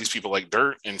treat these people like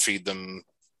dirt and feed them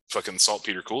fucking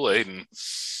saltpeter Kool-Aid and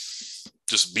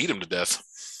just beat them to death.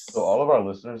 So all of our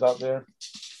listeners out there,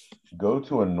 go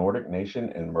to a Nordic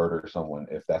nation and murder someone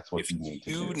if that's what you need to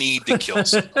do. You need to kill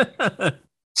someone.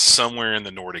 Somewhere in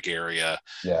the Nordic area,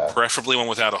 preferably one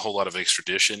without a whole lot of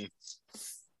extradition.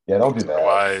 Yeah, don't do that.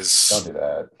 Otherwise, don't do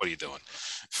that. What are you doing?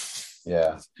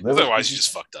 Yeah. Otherwise, you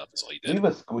just fucked up. That's all you did. Live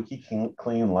a squeaky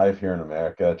clean life here in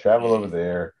America. Travel over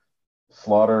there,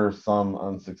 slaughter some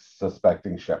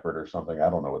unsuspecting shepherd or something. I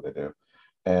don't know what they do.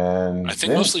 And I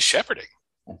think mostly shepherding.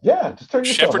 Yeah, just turn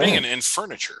yourself shepherding in. and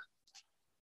furniture.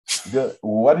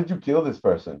 Why did you kill this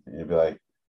person? And you'd be like,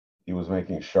 he was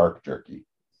making shark jerky.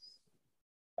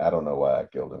 I don't know why I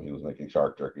killed him. He was making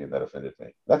shark jerky, and that offended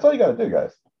me. That's all you got to do,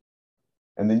 guys.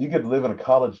 And then you get to live in a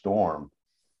college dorm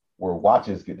where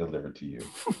watches get delivered to you.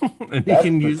 And you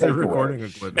can use the recording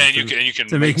equipment. And you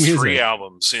can make 3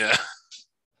 albums. Yeah.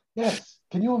 Yes.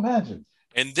 Can you imagine?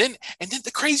 And then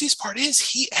the craziest part is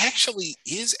he actually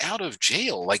is out of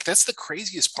jail. Like, that's the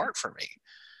craziest part for me.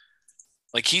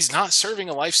 Like, he's not serving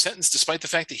a life sentence despite the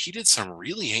fact that he did some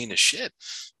really heinous shit.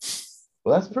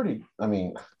 Well, that's pretty, I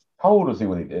mean, how old was he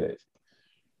when he did it?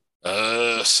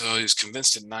 So he was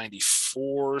convinced in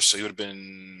 94, so he would have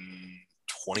been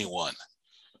 21.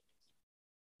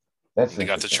 They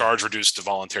got the charge reduced to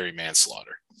voluntary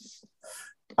manslaughter.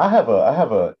 I have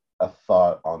a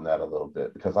thought on that a little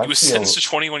bit, because he was sentenced to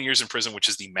 21 years in prison, which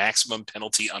is the maximum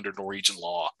penalty under Norwegian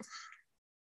law.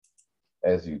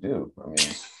 As you do. I mean,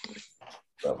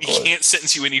 we can't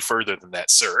sentence you any further than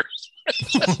that, sir.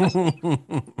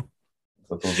 It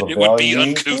would be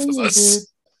uncouth of us.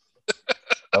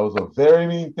 That was a very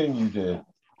mean thing you did.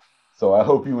 So I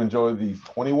hope you enjoy these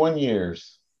 21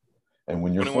 years. And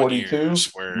when you're 42, you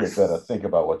better think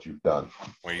about what you've done.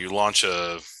 Where you launch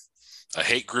a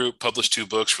hate group, publish 2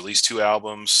 books, release 2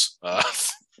 albums.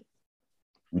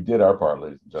 We did our part,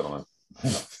 ladies and gentlemen.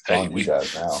 Hey, you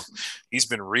guys now. He's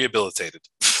been rehabilitated.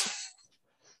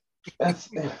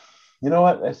 You know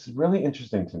what? It's really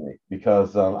interesting to me,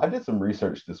 because I did some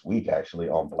research this week actually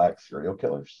on Black serial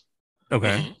killers.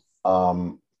 Okay.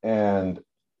 And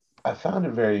I found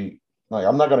it very, like,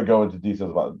 I'm not going to go into details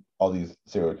about all these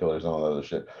serial killers and all that other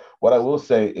shit. What I will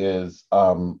say is,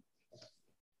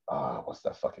 what's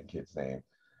that fucking kid's name?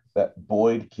 That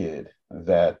Boyd kid,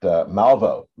 that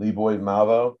Malvo, Lee Boyd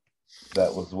Malvo,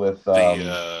 that was with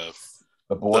the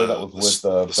boy that was with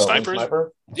the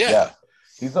sniper. Yeah.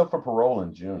 He's up for parole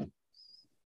in June.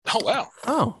 Oh wow.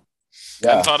 Oh.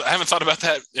 Yeah. I haven't thought about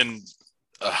that in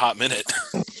a hot minute.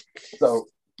 So,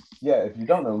 yeah, if you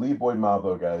don't know Lee Boyd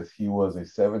Malvo, guys, he was a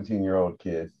 17-year-old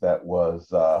kid that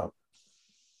was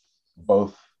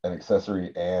both an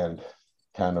accessory and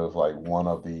kind of like one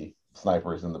of the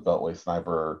snipers in the Beltway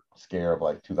sniper scare of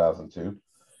like 2002.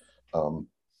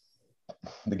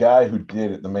 The guy who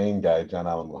did it, the main guy, John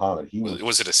Allen Muhammad, he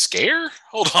was it a scare?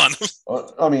 Hold on.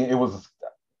 I mean, it was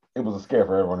a scare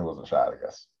for everyone who wasn't shot, I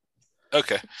guess.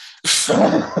 Okay.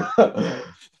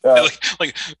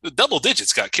 like double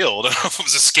digits got killed. I don't know if it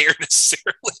was a scare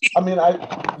necessarily. I mean,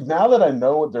 now that I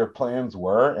know what their plans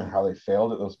were and how they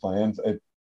failed at those plans, it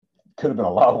could have been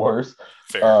a lot worse.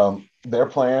 Fair. Their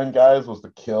plan, guys, was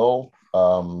to kill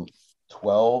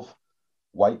 12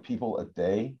 white people a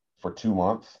day for 2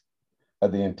 months,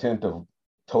 at the intent of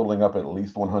totaling up at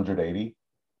least 180,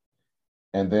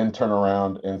 and then turn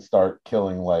around and start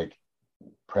killing like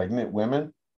pregnant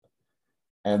women,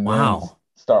 and then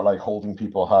start like holding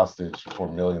people hostage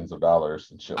for millions of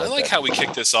dollars and shit. I like how we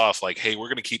kicked this off like, hey, we're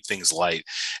gonna keep things light,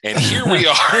 and here we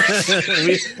are.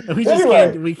 we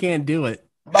can't do it.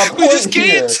 My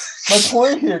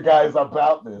point here, guys,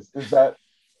 about this is that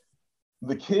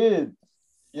the kid,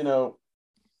 you know,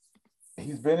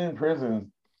 he's been in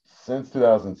prison since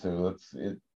 2002.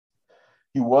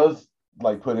 He was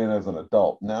like put in as an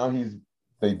adult. Now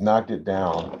they knocked it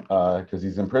down because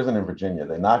he's in prison in Virginia.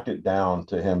 They knocked it down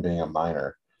to him being a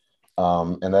minor,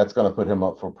 and that's going to put him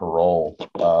up for parole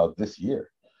this year.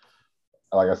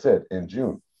 Like I said, in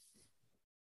June.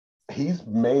 He's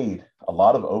made a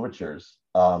lot of overtures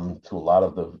to a lot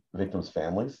of the victims'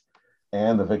 families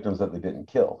and the victims that they didn't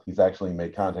kill. He's actually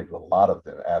made contact with a lot of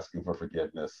them, asking for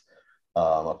forgiveness,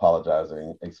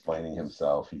 apologizing, explaining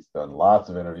himself. He's done lots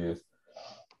of interviews.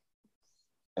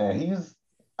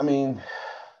 And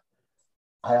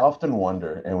I often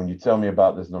wonder, and when you tell me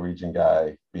about this Norwegian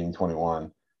guy being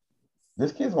 21,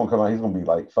 this kid's going to come out, he's going to be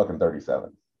like fucking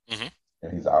 37. Mm-hmm.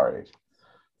 And he's our age.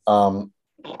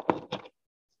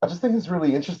 I just think it's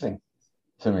really interesting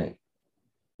to me,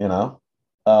 you know?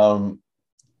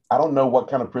 I don't know what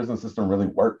kind of prison system really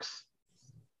works,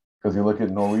 because you look at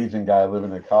a Norwegian guy living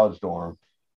in a college dorm,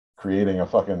 creating a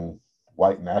fucking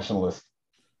white nationalist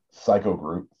psycho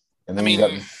group. And then you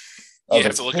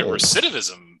have to look at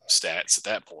recidivism stats at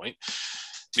that point,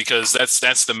 because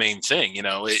that's the main thing. You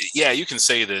know, you can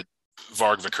say that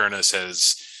Varg Vikernes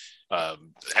has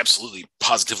absolutely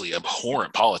positively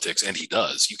abhorrent politics, and he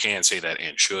does. You can say that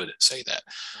and should say that.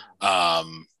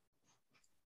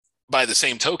 by the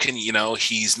same token,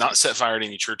 he's not set fire to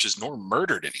any churches nor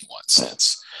murdered anyone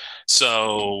since.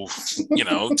 So,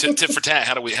 tit for tat,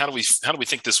 how do we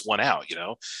think this one out?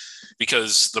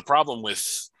 Because the problem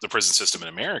with the prison system in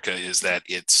America is that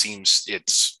it seems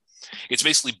it's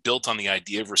basically built on the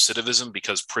idea of recidivism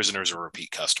because prisoners are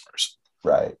repeat customers.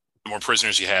 Right. The more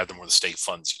prisoners you have, the more the state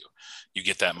funds you. You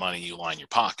get that money, you line your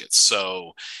pockets.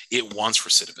 So it wants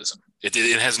recidivism.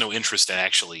 It has no interest in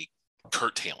actually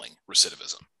curtailing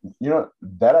recidivism.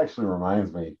 That actually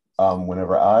reminds me.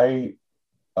 Whenever I,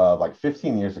 like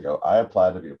 15 years ago, I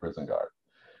applied to be a prison guard,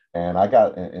 and I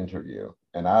got an interview,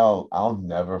 and I'll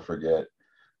never forget.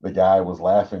 The guy was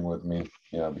laughing with me,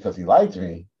 because he liked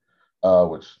me,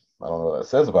 which I don't know what that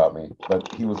says about me,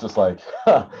 but he was just like,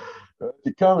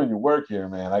 you come and you work here,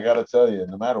 man. I got to tell you,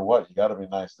 no matter what, you got to be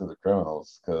nice to the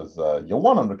criminals because you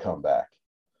want them to come back.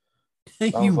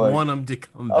 You want them to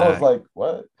come back. I was like,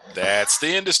 what? That's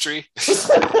the industry.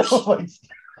 Like,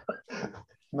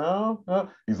 no.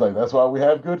 He's like, that's why we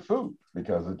have good food,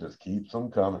 because it just keeps them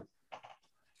coming.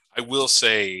 I will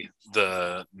say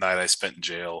the night I spent in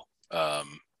jail,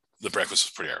 the breakfast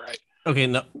was pretty all right. Okay,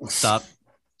 no, stop.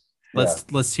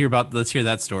 Let's hear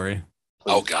that story.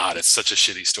 Oh God, it's such a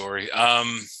shitty story.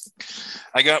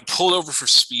 I got pulled over for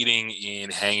speeding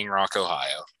in Hanging Rock,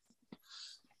 Ohio.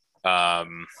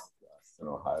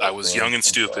 I was young and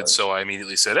stupid, so I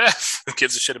immediately said, who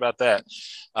gives a shit about that?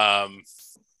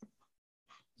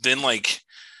 Then like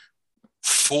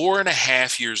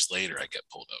 4.5 years later, I get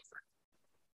pulled over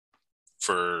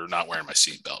for not wearing my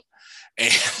seatbelt.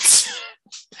 And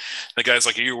the guy's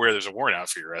like, are you aware there's a warrant out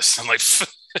for your arrest? I'm like,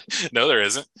 no, there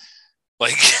isn't.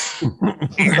 Like,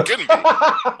 there couldn't be.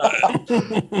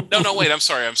 No, wait, I'm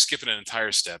sorry. I'm skipping an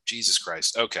entire step. Jesus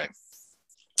Christ. Okay.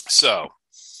 So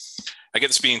I get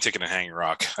the speeding ticket in Hanging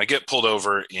Rock. I get pulled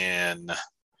over in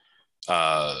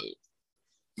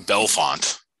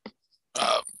Bellefonte.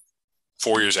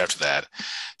 4 years after that,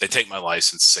 they take my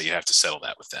license, say you have to settle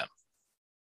that with them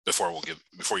before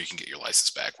you can get your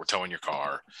license back. We're towing your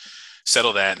car,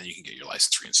 settle that, and then you can get your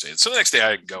license reinstated. So the next day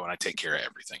I go and I take care of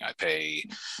everything. I pay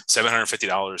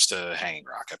 $750 to Hanging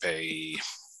Rock. I pay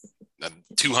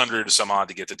 $200 or some odd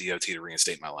to get the DOT to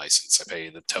reinstate my license. I pay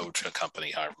the tow company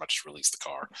however much to release the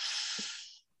car.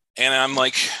 And I'm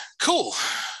like, cool,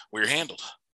 we're handled.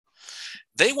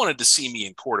 They wanted to see me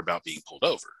in court about being pulled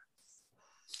over.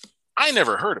 I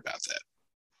never heard about that.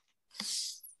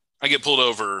 I get pulled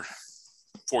over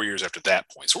 4 years after that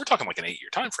point. So we're talking like an 8-year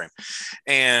time frame.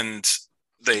 And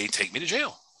they take me to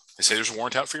jail. They say there's a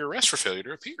warrant out for your arrest for failure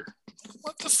to appear.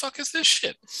 What the fuck is this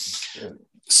shit? Yeah.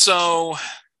 So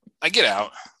I get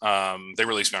out. They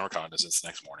release my recognizance the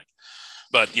next morning.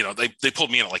 But, they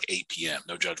pulled me in at like 8 p.m.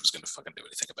 No judge was going to fucking do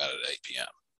anything about it at 8 p.m.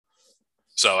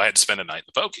 So I had to spend a night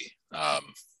in the pokey.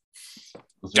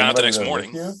 Got out the next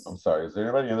morning. I'm sorry. Is there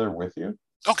anybody in there with you?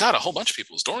 Oh, God, a whole bunch of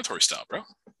people. It was dormitory style, bro.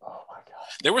 Oh, my God.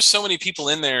 There were so many people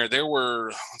in there. There were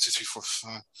 1, 2, 3, 4,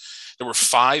 5. There were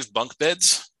 5 bunk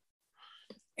beds.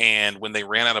 And when they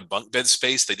ran out of bunk bed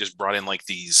space, they just brought in like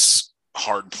these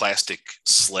hard plastic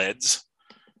sleds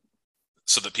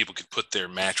so that people could put their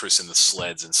mattress in the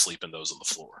sleds and sleep in those on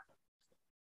the floor.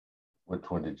 Which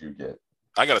one did you get?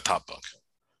 I got a top bunk.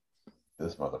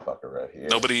 This motherfucker right here.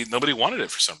 Nobody wanted it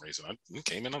for some reason. I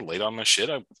came in, I laid on my shit,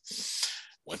 I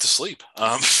went to sleep.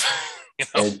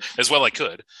 As well I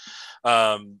could.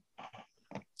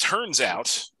 Turns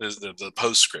out the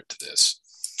postscript to this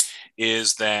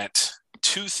is that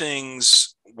 2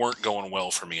 things weren't going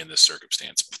well for me in this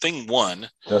circumstance. Thing 1.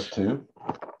 Just 2?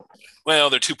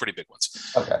 Well, they're 2 pretty big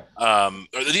ones. Okay.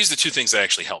 These are the 2 things that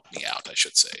actually helped me out, I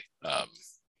should say.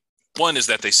 One is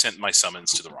that they sent my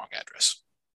summons to the wrong address.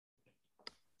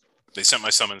 They sent my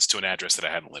summons to an address that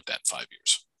I hadn't lived at in 5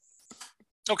 years.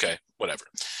 Okay, whatever.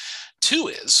 2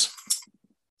 is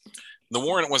the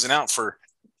warrant wasn't out for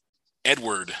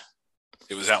Edward.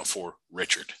 It was out for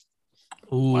Richard.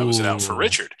 Ooh. Why was it out for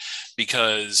Richard?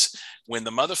 Because when the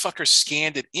motherfucker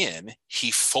scanned it in, he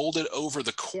folded over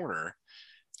the corner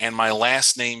and my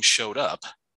last name showed up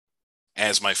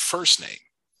as my first name.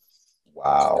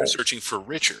 Wow. They're searching for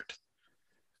Richard.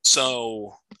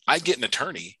 So I get an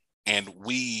attorney and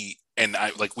we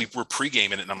were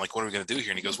pre-gaming it, and I'm like, what are we going to do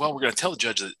here? And he goes, well, we're going to tell the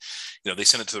judge that, they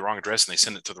sent it to the wrong address and they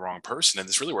sent it to the wrong person. And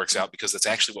this really works out because that's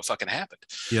actually what fucking happened.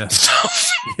 Yeah. So,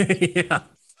 yeah.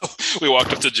 We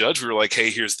walked up to the judge. We were like,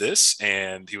 hey, here's this.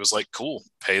 And he was like, cool,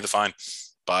 pay the fine.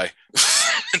 Bye.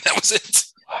 And that was it.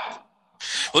 Well,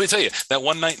 let me tell you, that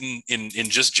one night in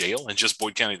just jail and just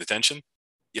Boyd County detention,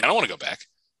 yeah, I don't want to go back.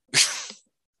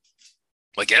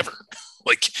 Like ever.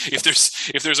 Like if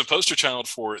there's a poster child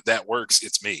for that works,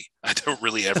 it's me. I don't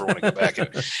really ever want to go back.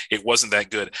 It wasn't that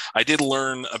good. I did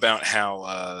learn about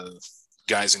how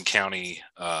guys in county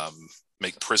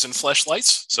make prison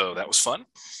fleshlights, so that was fun.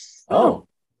 Oh.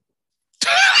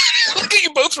 Look at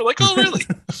you both were like, oh really?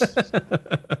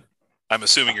 I'm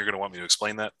assuming you're going to want me to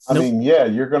explain that. I mean, yeah,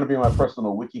 you're going to be my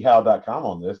personal wikihow.com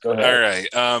on this. Go ahead. All right.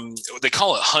 They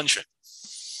call it hunching.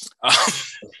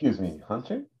 Excuse me,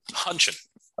 hunching? Hunching.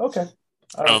 Okay.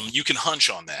 Right. You can hunch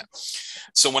on that.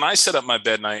 So when I set up my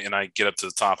bed night and I get up to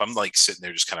the top, I'm like sitting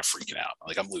there just kind of freaking out.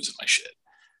 Like I'm losing my shit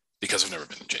because I've never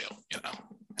been in jail, you know,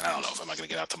 and I don't know if I'm going to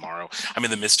get out tomorrow. I'm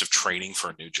in the midst of training for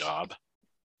a new job.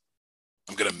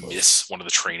 I'm going to miss one of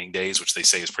the training days, which they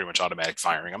say is pretty much automatic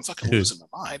firing. I'm fucking losing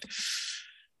my mind.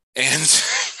 And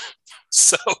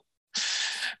so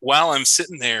while I'm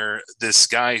sitting there, this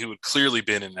guy who had clearly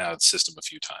been in and out of the system a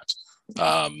few times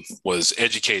was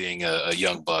educating a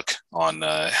young buck on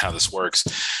how this works.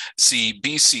 See,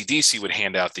 BCDC would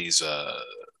hand out these,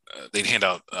 they'd hand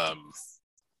out,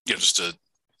 just a,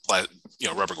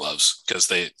 rubber gloves, because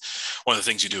one of the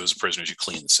things you do as a prisoner is you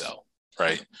clean the cell,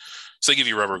 right? So they give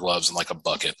you rubber gloves and like a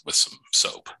bucket with some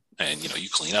soap, and you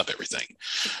clean up everything.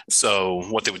 So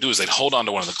what they would do is they'd hold on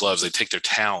to one of the gloves, they'd take their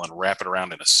towel and wrap it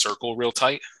around in a circle real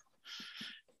tight,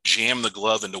 jam the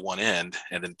glove into one end,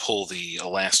 and then pull the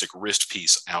elastic wrist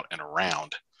piece out and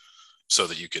around so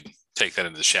that you could take that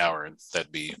into the shower, and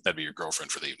that'd be your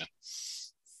girlfriend for the evening.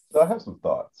 So I have some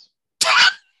thoughts.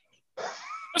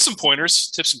 That's some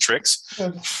pointers, tips and tricks. Yeah,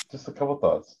 just a couple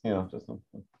thoughts, just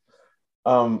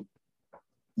some.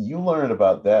 You learned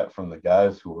about that from the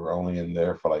guys who were only in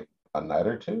there for like a night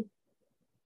or two?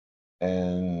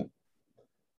 And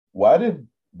why did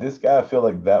this guy feel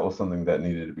like that was something that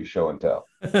needed to be show and tell?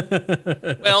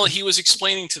 Well, he was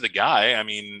explaining to the guy. I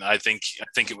mean, I think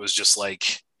it was just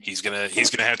like he's gonna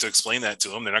have to explain that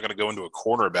to him. They're not gonna go into a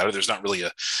corner about it. There's not really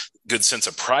a good sense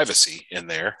of privacy in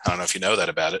there. I don't know if you know that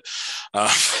about it.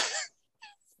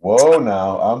 Whoa,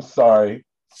 now I'm sorry,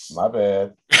 my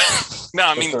bad. No,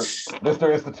 I mean,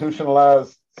 Mr.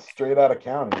 Institutionalized, straight out of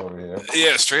county over here.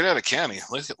 Yeah, straight out of county.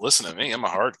 Listen to me. I'm a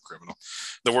hard criminal.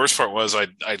 The worst part was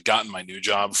I'd gotten my new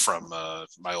job from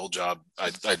my old job.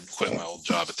 I'd quit my old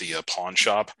job at the pawn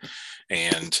shop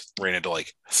and ran into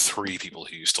like 3 people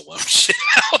who used to loan shit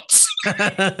out.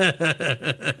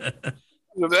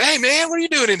 Hey, man, what are you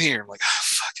doing in here? I'm like, oh,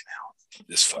 fucking hell.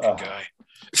 This fucking guy.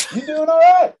 You doing all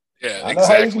right? Yeah, I know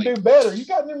exactly. how you can do better. You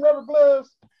got them rubber gloves.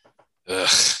 Ugh,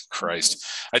 Christ.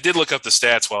 I did look up the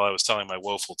stats while I was telling my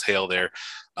woeful tale there.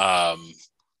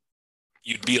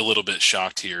 You'd be a little bit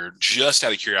shocked here. Just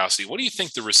out of curiosity, what do you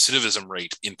think the recidivism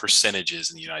rate in percentages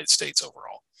in the United States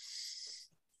overall?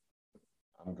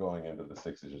 I'm going into the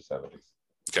 60s or 70s.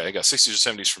 Okay, I got 60s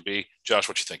or 70s from B. Josh,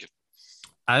 what you thinking?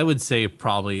 I would say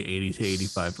probably 80 to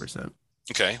 85%.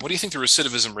 Okay, what do you think the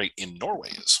recidivism rate in Norway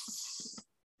is?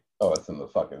 Oh, it's in the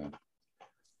fucking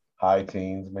high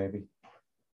teens, maybe.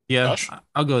 Yeah, Josh?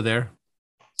 I'll go there.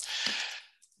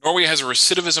 Norway has a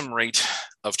recidivism rate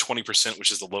of 20%,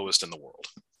 which is the lowest in the world.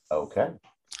 Okay.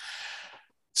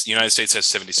 So the United States has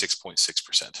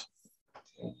 76.6%.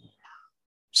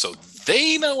 So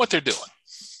they know what they're doing.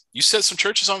 You set some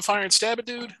churches on fire and stab a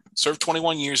dude, serve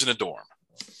 21 years in a dorm.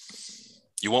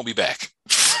 You won't be back.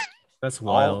 That's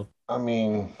wild. I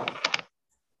mean,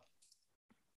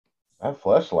 that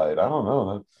fleshlight, I don't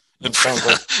know. That sounds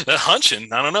like... That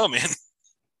hunching, I don't know, man.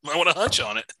 I want to hunch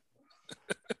on it.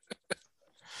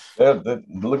 They're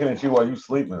looking at you while you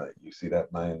sleeping. Like, you see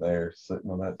that man there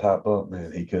sitting on that top bunk,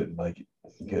 man. He couldn't make it.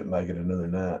 He couldn't make it another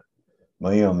night.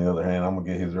 Me, on the other hand, I'm gonna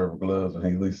get his rubber gloves, and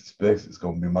he least expects it's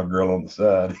gonna be my girl on the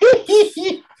side.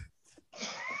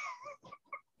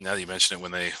 Now that you mention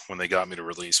it, when they got me to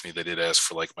release me, they did ask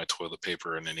for like my toilet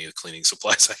paper and any of the cleaning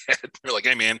supplies I had. They're like,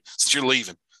 "Hey, man, since you're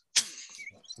leaving."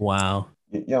 Wow.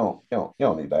 You don't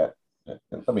need that.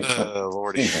 I mean,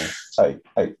 Lordy. Hey,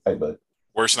 bud.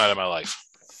 Worst night of my life,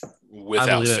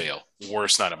 without fail.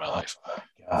 Worst night of my life.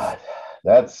 God,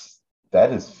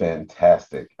 that is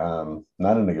fantastic.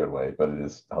 Not in a good way, but it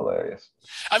is hilarious.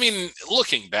 I mean,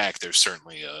 looking back, there's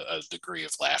certainly a degree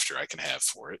of laughter I can have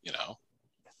for it.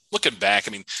 Looking back,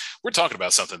 I mean, we're talking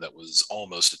about something that was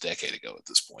almost a decade ago at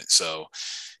this point. So,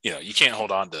 you can't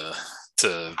hold on to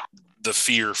the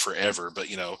fear forever. But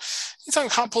anytime a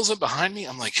cop pulls up behind me,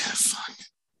 I'm like, fuck,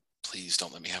 please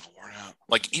don't let me have a warrant out.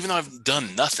 Like, even though I've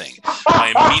done nothing,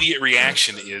 my immediate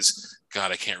reaction is,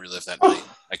 God, I can't relive that night.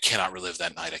 I cannot relive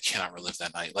that night. I cannot relive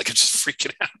that night. Like, I'm just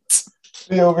freaking out.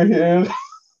 See over here,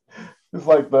 it's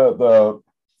like the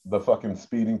fucking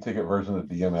speeding ticket version of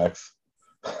DMX.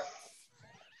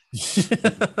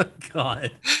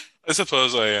 God. I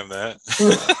suppose I am that.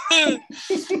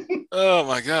 Oh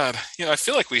my god. I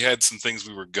feel like we had some things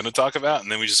we were gonna talk about,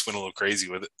 and then we just went a little crazy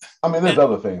with it. I mean, there's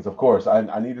other things, of course.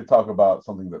 I need to talk about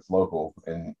something that's local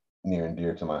and near and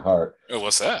dear to my heart. Oh,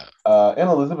 what's that? In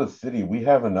Elizabeth City, we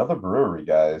have another brewery,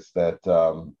 guys, that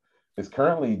is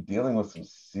currently dealing with some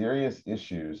serious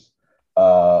issues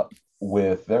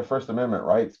with their First Amendment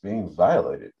rights being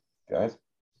violated, guys.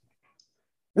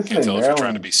 This Can't is a tell if you're trying to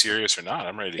Maryland, be serious or not.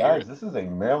 I'm ready to hear guys. it. This is a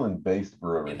Maryland-based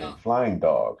brewery named Flying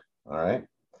Dog. All right.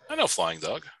 I know Flying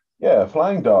Dog. Yeah,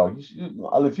 Flying Dog.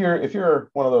 If you're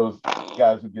one of those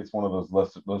guys who gets one of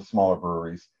those smaller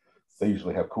breweries, they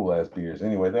usually have cool ass beers.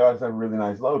 Anyway, they always have really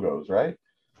nice logos, right?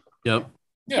 Yep.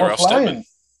 Yeah, Well, Ralph Steadman.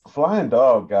 Flying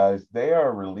Dog, guys, they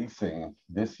are releasing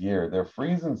this year their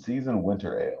Freezing Season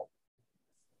Winter Ale.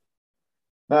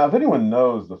 Now, if anyone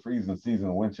knows the Freezing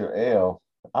Season Winter Ale,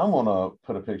 I'm gonna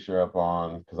put a picture up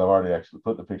on because I've already actually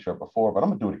put the picture up before, but I'm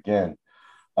gonna do it again.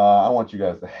 I want you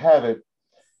guys to have it.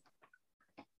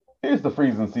 Here's the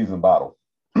Freezing Season bottle.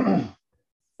 In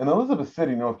Elizabeth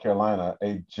City, North Carolina,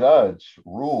 a judge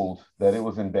ruled that it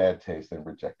was in bad taste and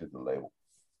rejected the label.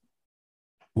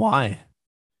 Why?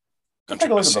 I'm Take a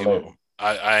trying look to at the see. label.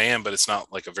 I am, but it's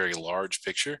not like a very large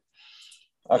picture.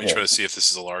 Let me Okay, try to see if this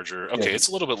is a larger. Okay, yeah, it's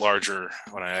a little bit larger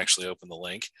when I actually open the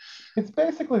link. it's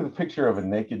basically the picture of a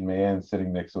naked man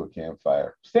sitting next to a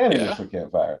campfire, standing next Yeah. to a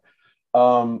campfire.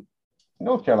 Um,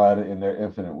 North Carolina, in their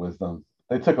infinite wisdom,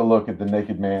 they took a look at the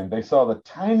naked man. They saw the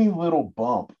tiny little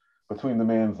bump between the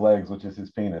man's legs, which is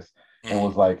his penis, and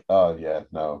was like, "Oh yeah,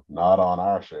 no, not on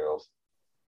our shelves."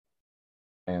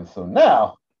 And so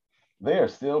now they are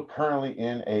still currently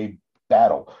in a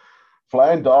battle.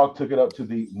 Flying Dog took it up to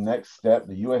the next step.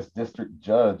 The U.S. District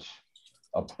Judge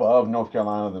above North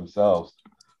Carolina themselves,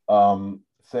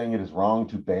 saying it is wrong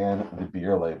to ban the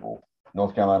beer label.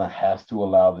 North Carolina has to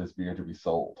allow this beer to be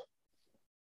sold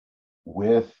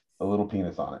with a little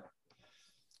penis on it.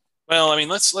 Well, I mean,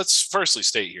 let's firstly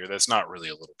state here that's not really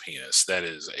a little penis. That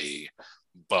is a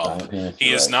bump. Penis,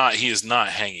 He is right. not. He is not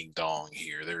hanging dong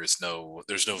here. There's no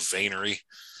veinery.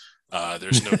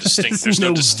 There's no distinct. There's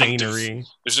no distinctive. veinery.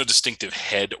 There's no distinctive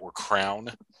head or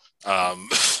crown.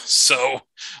 So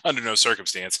under no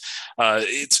circumstance,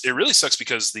 it really sucks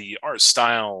because the art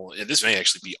style, and this may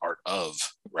actually be art of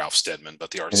Ralph Steadman,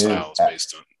 but the art style is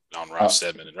based on Ralph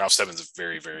Steadman, and Ralph Steadman's a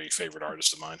very, very favorite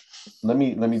artist of mine. Let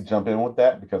me jump in with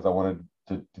that because I wanted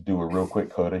to do a real quick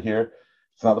coda here.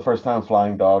 It's not the first time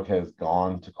Flying Dog has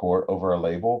gone to court over a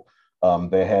label.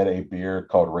 They had a beer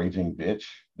called Raging Bitch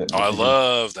that I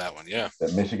love that one. Yeah,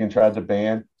 that Michigan tried to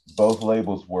ban. Both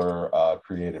labels were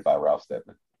created by Ralph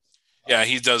Steadman. Yeah,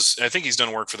 he does. I think he's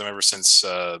done work for them ever since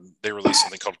they released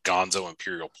something called Gonzo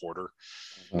Imperial Porter,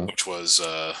 which was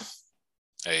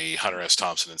a Hunter S.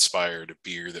 Thompson inspired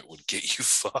beer that would get you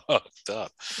fucked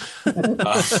up.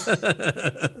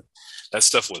 That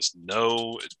stuff was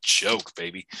no joke,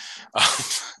 baby.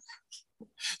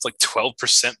 It's like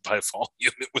 12% by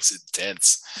volume. It was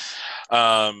intense.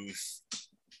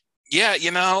 Yeah,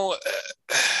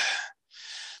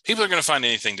 people are going to find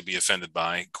anything to be offended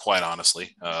by, quite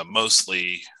honestly.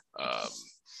 Mostly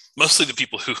the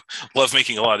people who love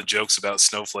making a lot of jokes about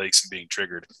snowflakes and being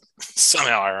triggered.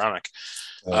 Somehow ironic.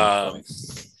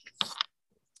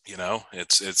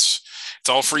 It's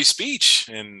all free speech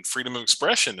and freedom of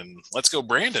expression, and let's go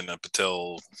Brandon up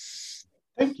until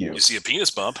thank you. You see a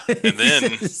penis bump, and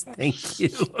then thank you.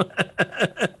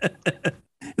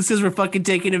 It's because we're fucking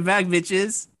taking it back,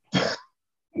 bitches.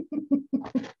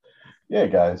 Yeah,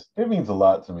 guys, it means a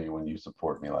lot to me when you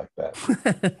support me like that.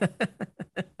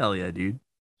 Hell yeah, dude.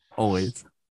 Always.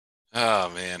 Oh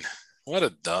man, what a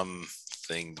dumb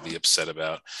thing to be upset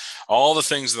about. All the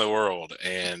things in the world,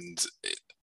 and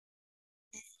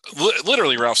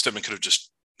literally Ralph Steadman could have just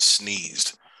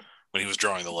sneezed when he was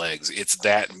drawing the legs. It's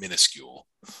that minuscule.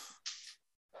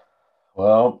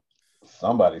 Well,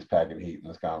 somebody's packing heat in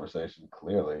this conversation,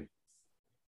 clearly.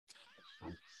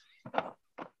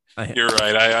 You're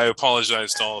right. I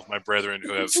apologize to all of my brethren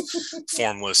who have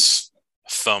formless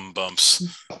thumb bumps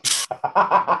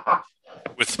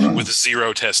with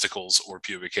zero testicles or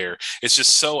pubic hair. It's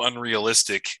just so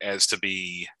unrealistic as to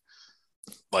be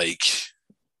like,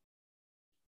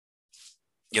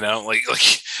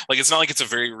 like it's not like it's a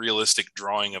very realistic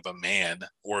drawing of a man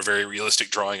or a very realistic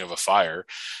drawing of a fire.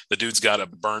 The dude's got a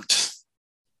burnt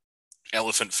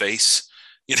elephant face,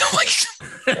 he's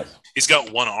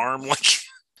got one arm,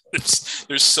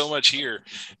 there's so much here.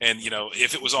 And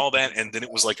if it was all that and then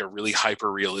it was like a really hyper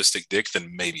realistic dick,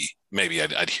 then maybe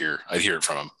I'd hear it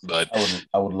from him. But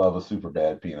I would love a super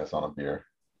bad penis on a beer.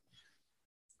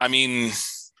 I mean,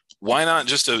 why not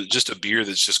just a beer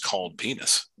that's just called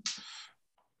penis?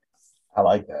 I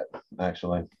like that,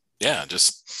 actually. Yeah,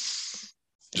 just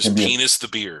can be penis the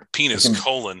beer. Penis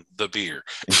colon the beer.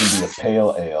 It can be a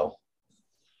pale ale.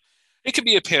 It could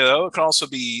be a pale ale. It could also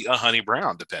be a honey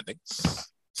brown, depending.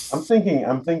 I'm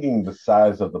thinking the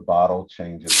size of the bottle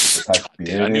changes with the type of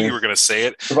beer. I knew you were going to say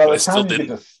it, so by but the I still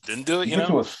time didn't do it. You get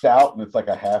to a stout and it's like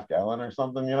a half gallon or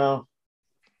something. You know,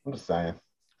 I'm just saying.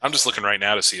 I'm just looking right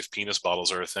now to see if penis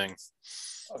bottles are a thing.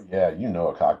 Oh yeah, you know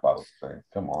a cock bottle's a thing.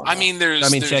 Come on. I mean,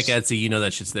 check Etsy. You know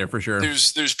that shit's there for sure.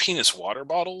 There's penis water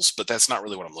bottles, but that's not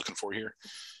really what I'm looking for here.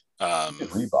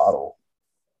 Rebottle.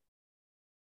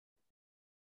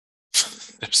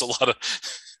 There's a lot of.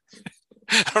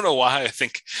 I don't know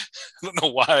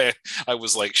why I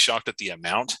was like shocked at the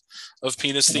amount of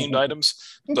penis themed items,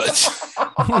 but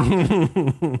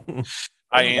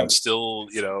I am still,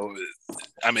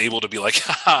 I'm able to be like,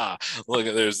 haha, look,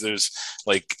 there's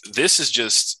like, this is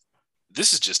just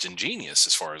ingenious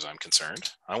as far as I'm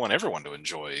concerned. I want everyone to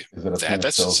enjoy that.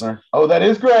 That's just, oh, that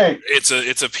is great.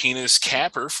 It's a penis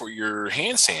capper for your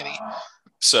hand sandy.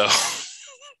 So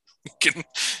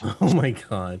oh my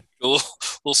God. A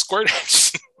little squirt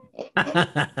action.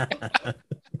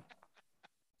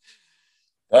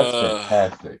 That's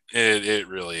fantastic. It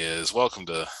really is. Welcome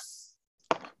to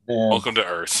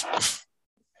Earth.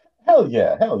 Hell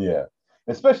yeah.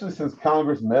 Especially since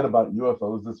Congress met about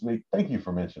UFOs this week. Thank you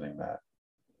for mentioning that.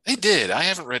 They did. I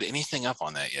haven't read anything up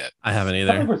on that yet. I haven't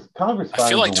either. Congress I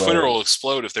feel like Twitter will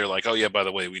explode if they're like, oh yeah, by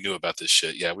the way, we knew about this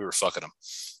shit. Yeah, we were fucking them.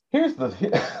 Here's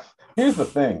the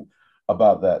thing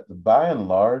about that. By and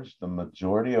large, the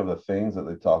majority of the things that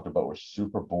they talked about were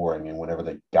super boring. And whenever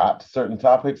they got to certain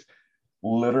topics,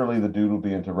 literally the dude will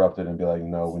be interrupted and be like,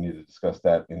 no, we need to discuss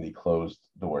that in the closed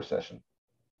door session.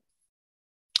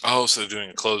 Oh, so they're doing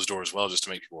a closed door as well, just to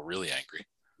make people really angry.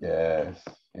 Yes.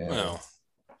 Yeah. Well,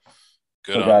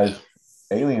 good so guys,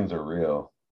 aliens are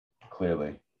real,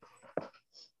 clearly. I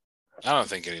don't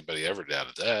think anybody ever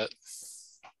doubted that.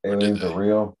 Aliens are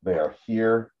real. They are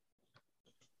here.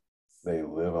 They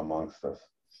live amongst us.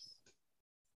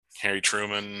 Harry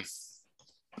Truman.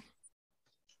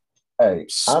 Hey,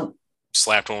 I'm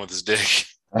slapped one with his dick.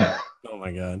 Oh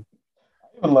my God.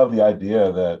 I even love the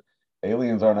idea that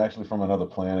aliens aren't actually from another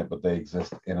planet, but they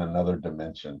exist in another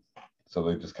dimension. So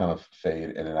they just kind of fade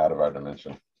in and out of our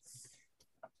dimension.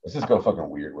 Let's just go fucking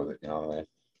weird with it. You know what I mean?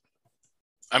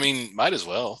 I mean, might as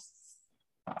well.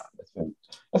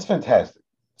 That's fantastic.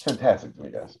 It's fantastic to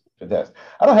me, guys. Fantastic.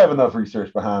 I don't have enough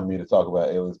research behind me to talk about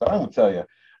aliens, but I'm going to tell you,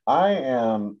 I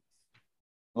am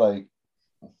like,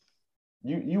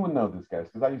 you would know this, guys,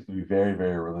 because I used to be very,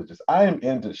 very religious. I am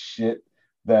into shit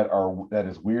that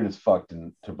is weird as fuck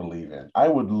to believe in. I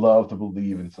would love to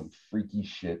believe in some freaky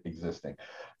shit existing.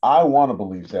 I want to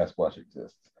believe Sasquatch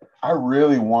exists. I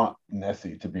really want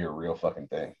Nessie to be a real fucking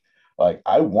thing. Like,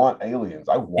 I want aliens.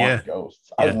 I want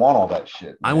ghosts. Yeah. I want all that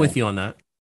shit. Man. I'm with you on that.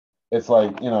 It's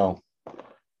like,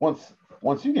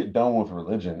 once you get done with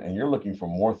religion and you're looking for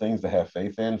more things to have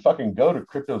faith in, fucking go to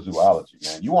cryptozoology,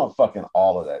 man. You want fucking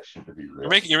all of that shit to be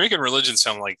real. You're making religion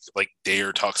sound like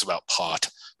Dare talks about pot.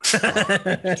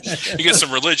 You get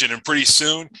some religion, and pretty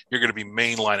soon you're going to be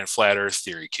mainlining flat Earth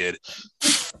theory, kid.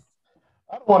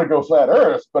 I don't want to go flat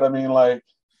Earth, but I mean, like,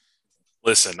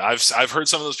 listen, I've heard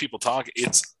some of those people talk.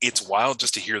 It's wild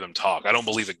just to hear them talk. I don't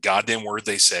believe a goddamn word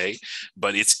they say,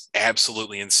 but it's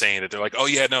absolutely insane that they're like, oh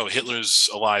yeah, no, Hitler's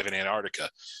alive in Antarctica.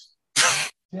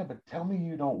 Yeah, but tell me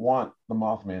you don't want the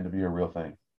Mothman to be a real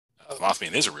thing. The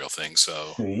Mothman is a real thing,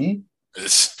 so see,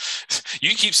 you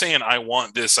keep saying I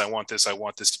want this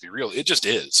to be real. It just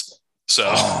is.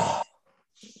 So,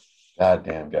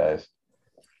 goddamn, guys,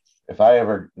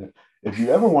 if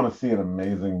you ever want to see an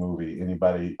amazing movie,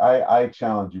 anybody, I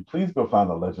challenge you, please go find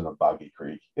The Legend of Boggy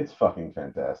Creek. It's fucking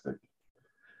fantastic.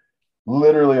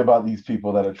 Literally about these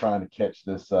people that are trying to catch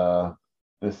this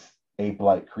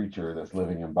ape-like creature that's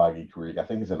living in Boggy Creek. I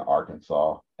think it's in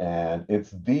Arkansas, and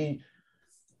it's the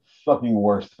fucking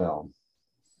worst film.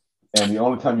 And the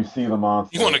only time you see the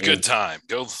monster, you want a good time,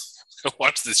 go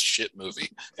watch this shit movie.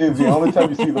 Is the only time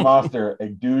you see the monster, a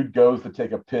dude goes to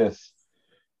take a piss,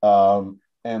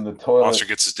 and the toilet monster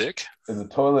gets his dick, and the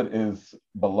toilet is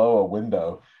below a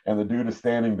window, and the dude is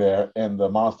standing there, and the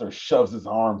monster shoves his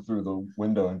arm through the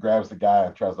window and grabs the guy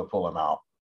and tries to pull him out.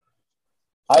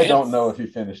 I don't know if he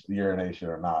finished the urination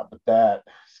or not, but that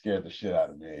scared the shit out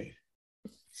of me.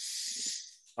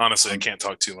 Honestly, I can't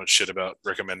talk too much shit about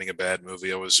recommending a bad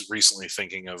movie. I was recently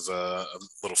thinking of a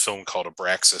little film called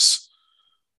Abraxas.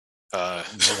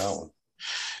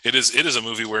 It is a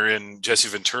movie wherein Jesse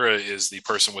Ventura is the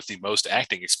person with the most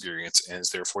acting experience and is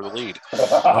therefore the lead.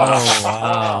 Oh,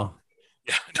 wow.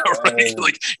 Yeah, no, right?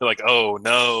 You're like, oh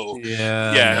no.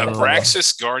 Yeah, no.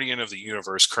 Abraxas, Guardian of the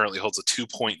Universe, currently holds a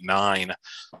 2.9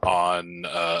 on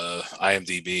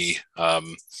IMDb.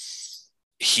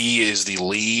 He is the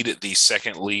lead. The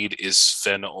second lead is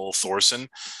Sven-Ole Thorsen.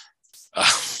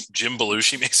 Jim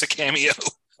Belushi makes a cameo.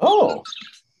 Oh,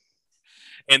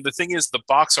 and the thing is, the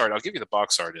box art. I'll give you the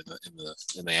box art in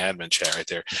the admin chat right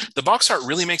there. The box art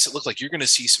really makes it look like you're going to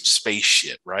see some space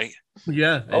shit, right?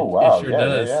 Yeah. Oh wow! It sure Yeah,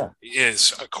 does. yeah.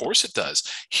 Yes, of course it does.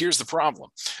 Here's the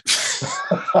problem.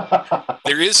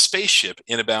 There is spaceship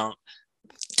in about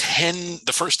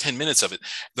the first 10 minutes of it.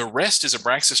 The rest is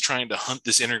Abraxas trying to hunt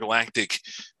this intergalactic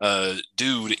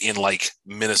dude in like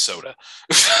Minnesota.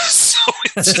 So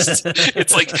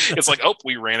it's like, oh,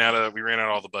 we ran out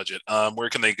all the budget. Where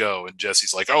can they go? And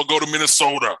Jesse's like, I'll go to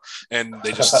Minnesota, and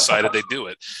they just decided they'd do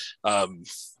it.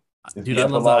 Dude, I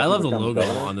love the logo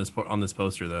on this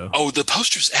poster though. Oh, the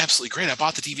poster's absolutely great. I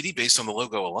bought the DVD based on the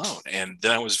logo alone, and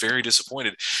then I was very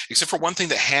disappointed, except for one thing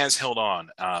that has held on,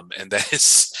 and that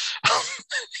is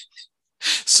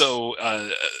so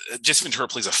Jesse Ventura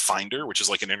plays a finder, which is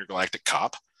like an intergalactic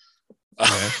cop.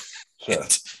 Okay. Sure.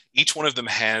 Each one of them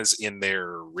has in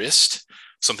their wrist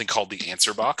something called the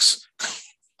answer box.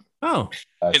 Oh.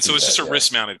 And so it's just a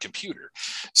wrist-mounted computer.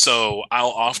 So I'll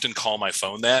often call my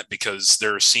phone that because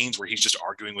there are scenes where he's just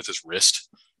arguing with his wrist.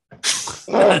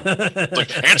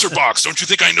 Like, answer box, don't you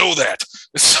think I know that?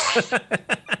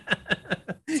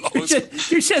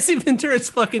 Your Jesse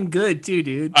Ventura's fucking good too,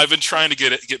 dude. I've been trying to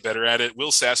get better at it.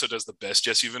 Will Sasso does the best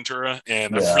Jesse Ventura,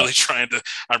 and I'm really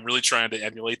trying to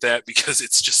emulate that because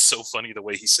it's just so funny the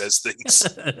way he says things.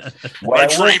 I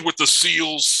trained with the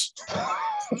SEALs.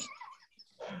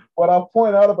 What I'll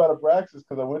point out about Abraxas,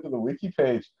 because I went to the wiki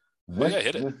page,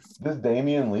 hit it. This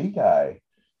Damian Lee guy,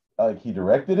 like, he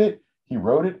directed it, he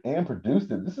wrote it, and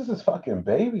produced it. This is his fucking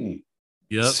baby.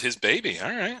 Yep. This is his baby. All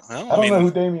right. Well, I don't know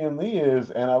who Damian Lee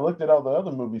is, and I looked at all the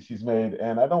other movies he's made,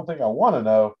 and I don't think I want to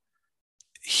know.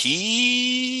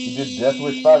 He did Death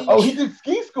Wish 5. Oh, he did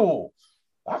Ski School.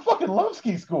 I fucking love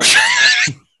Ski School.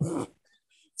 It's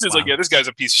like, yeah, this guy's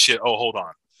a piece of shit. Oh, hold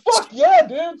on. Fuck yeah,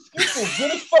 dude. Ski School's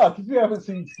good as fuck. If you haven't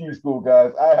seen Ski School,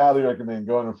 guys, I highly recommend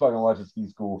going and fucking watching Ski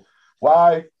School.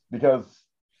 Why? Because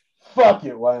fuck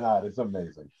it, why not? It's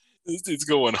amazing. This dude's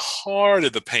going hard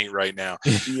in the paint right now.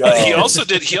 He also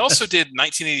did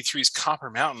 1983's Copper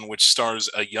Mountain, which stars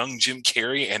a young Jim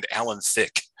Carrey and Alan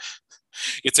Thicke.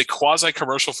 It's a quasi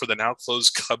commercial for the now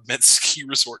closed Cub Med ski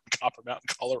resort in Copper Mountain,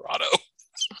 Colorado.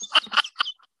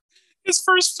 His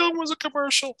first film was a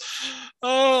commercial.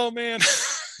 Oh man.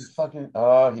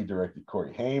 He directed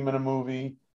Corey Haim in a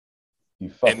movie.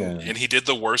 And he did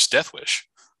the worst Death Wish.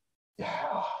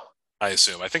 Yeah. I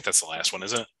assume. I think that's the last one,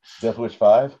 isn't it? Death Wish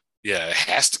 5? Yeah, it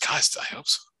has to. Guys, I hope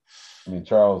so. I mean,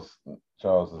 Charles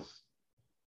is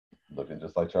looking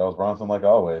just like Charles Bronson, like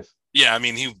always. Yeah, I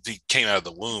mean, he came out of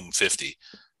the womb 50.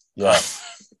 Yeah.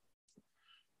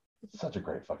 Such a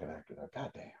great fucking actor, though.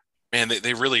 God damn. Man,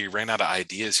 they really ran out of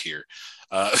ideas here.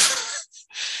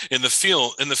 In the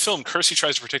film, Kersey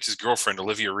tries to protect his girlfriend,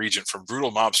 Olivia Regent, from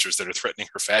brutal mobsters that are threatening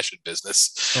her fashion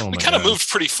business. We kind of moved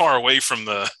pretty far away from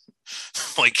the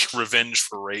like revenge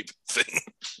for rape thing.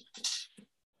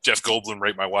 Jeff Goldblum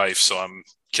raped my wife, so I'm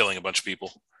killing a bunch of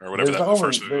people, or whatever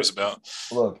first movie was about.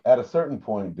 Look, at a certain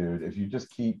point, dude, if you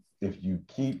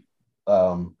keep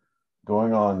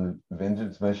going on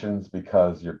vengeance missions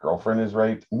because your girlfriend is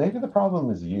raped, maybe the problem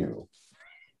is you.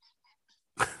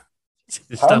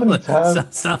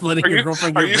 Stop letting your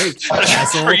girlfriend get raped,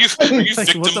 asshole. Are you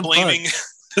victim blaming?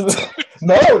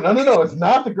 No, it's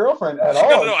not the girlfriend at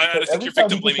all. No, I think you're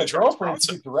victim blaming Charles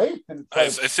Bronson. Raped, I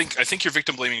think you're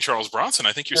victim blaming Charles Bronson.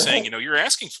 I think you're saying, you're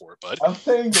asking for it, bud. I'm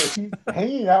saying that he's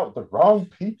hanging out with the wrong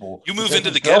people. You move into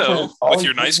the ghetto with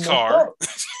your nice car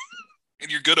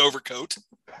and your good overcoat.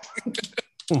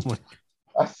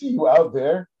 I see you out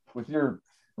there with your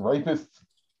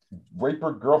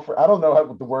raper girlfriend. I don't know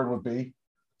what the word would be.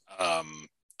 I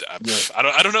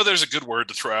don't know. There's a good word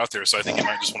to throw out there, so I think you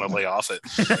might just want to lay off it.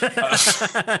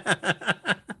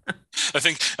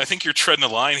 I think you're treading a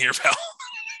line here, pal.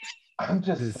 I'm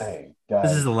just saying, guys.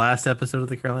 This is the last episode of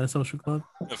the Carolina Social Club.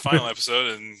 The final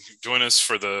episode, and join us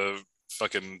for the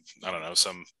fucking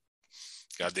some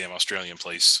goddamn Australian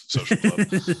place social club.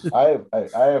 I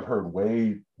have heard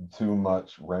way too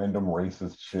much random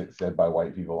racist shit said by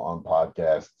white people on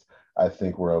podcasts. I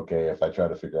think we're okay if I try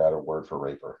to figure out a word for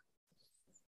raper.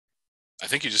 I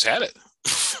think you just had it.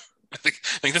 I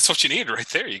think that's what you need right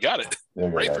there. You got it. There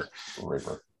you Raper. Go,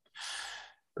 Raper.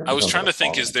 I was trying to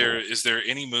think, is there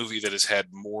any movie that has had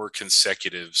more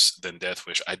consecutives than Death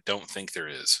Wish? I don't think there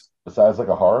is. Besides like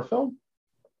a horror film?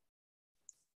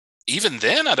 even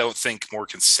then, I don't think more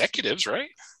consecutives, right?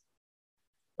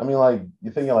 I mean, like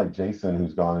you're thinking like Jason,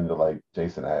 who's gone into like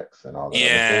Jason X and all that.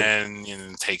 Yeah,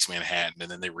 and takes Manhattan, and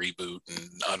then they reboot and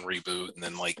unreboot, and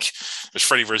then like there's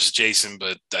Freddy versus Jason,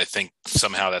 but I think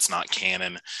somehow that's not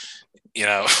canon. You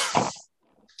know,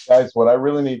 Guys, what I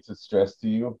really need to stress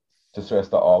to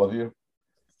all of you,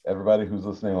 everybody who's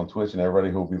listening on Twitch and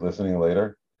everybody who will be listening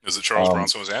later, is that Charles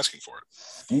Bronson was asking for it?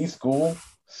 Ski School.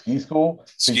 Ski School.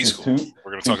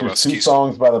 We're going to talk about two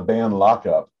songs by the band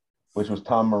Lockup, which was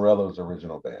Tom Morello's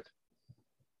original band.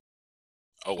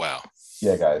 Oh wow!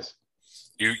 Yeah, guys,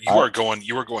 you are going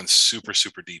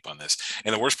super deep on this,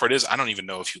 and the worst part is I don't even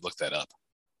know if you looked that up.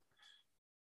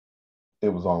 It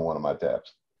was on one of my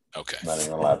tabs. Okay. I'm not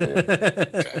even gonna lie to you.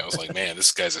 Okay. I was like, man,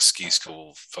 this guy's a Ski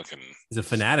School fucking. He's a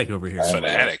fanatic over here.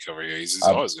 He's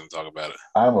always going to talk about it.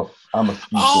 I'm a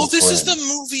Ski Oh, School this friend. is the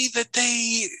movie that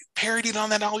they parodied on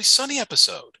that Always Sunny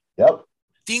episode. Yep.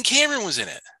 Dean Cameron was in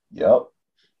it. Yep.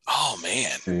 Oh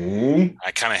man. See?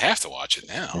 I kind of have to watch it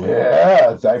now.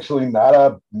 Yeah, it's actually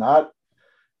not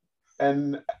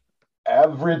an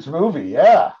average movie.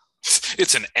 Yeah.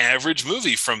 It's an average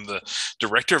movie from the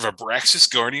director of Abraxas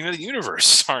Guardian of the Universe,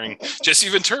 starring Jesse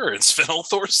Ventura and Sven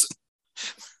Thorson,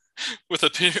 with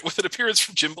an appearance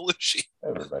from Jim Belushi.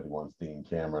 Everybody wants Dean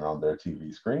Cameron on their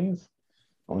TV screens.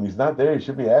 When he's not there, you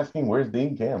should be asking, where's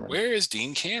Dean Cameron? Where is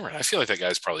Dean Cameron? I feel like that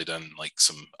guy's probably done like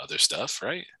some other stuff,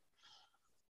 right?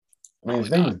 I mean,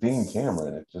 his name is Dean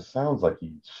Cameron. It just sounds like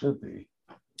he should be.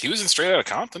 He was in Straight Outta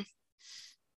Compton.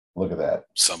 Look at that.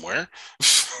 Somewhere.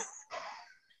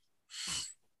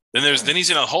 Then he's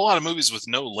in a whole lot of movies with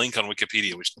no link on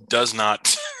Wikipedia, which does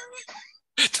not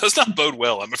bode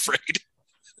well, I'm afraid.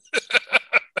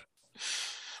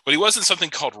 But he was in something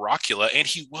called Rockula, and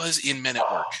he was in Men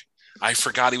at Work. I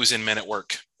forgot he was in Men at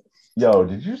Work. Yo,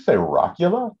 did you say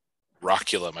Rockula?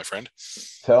 Rockula, my friend.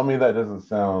 Tell me that doesn't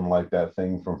sound like that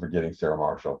thing from Forgetting Sarah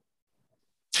Marshall.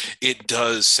 It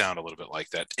does sound a little bit like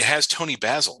that. It has Tony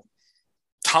Basil.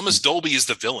 Thomas Dolby is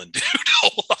the villain, dude.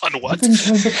 Hold on, what?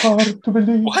 Things are hard to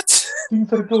believe. What?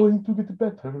 Things are going to get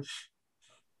better.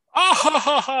 Ah, ha,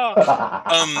 ha,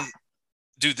 ha.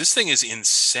 Dude, this thing is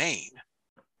insane.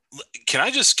 Can I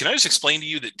just explain to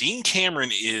you that Dean Cameron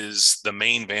is the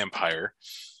main vampire?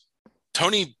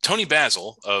 Tony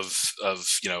Basil of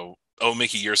Oh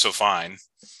Mickey, You're So Fine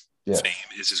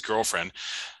fame is his girlfriend.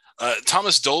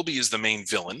 Thomas Dolby is the main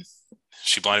villain.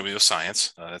 She blinded me with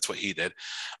science. That's what he did.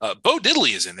 Bo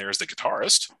Diddley is in there as the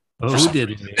guitarist. Oh, who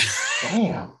did?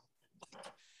 Damn.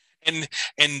 And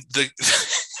the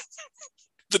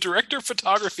the director of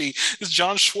photography is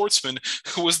John Schwartzman,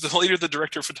 who was later the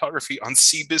director of photography on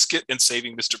Seabiscuit and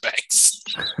Saving Mr. Banks.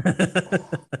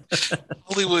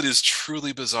 Hollywood is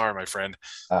truly bizarre, my friend.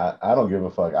 I don't give a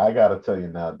fuck. I gotta tell you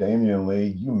now, Damian Lee,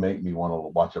 you make me want to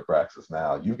watch Abraxas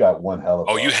now. You've got one hell of.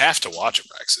 Oh, you have to watch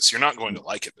Abraxas. You're not going to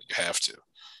like it, but you have to.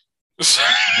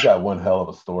 You got one hell of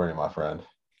a story, my friend.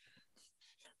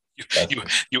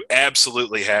 You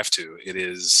absolutely have to. It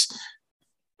is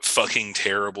fucking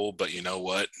terrible, but you know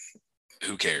what?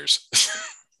 Who cares?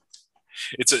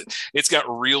 It's got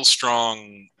real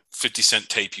strong 50-cent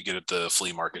tape you get at the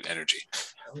flea market energy.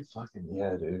 Oh, fucking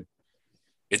yeah, dude.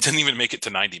 It didn't even make it to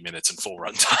 90 minutes in full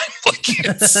runtime.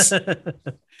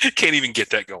 Like can't even get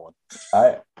that going.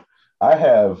 I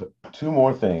have two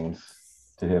more things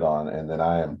to hit on, and then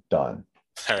I am done.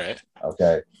 All right.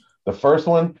 Okay. The first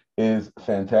one is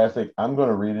fantastic. I'm going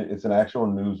to read it. It's an actual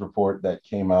news report that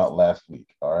came out last week.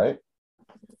 All right.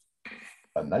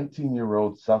 A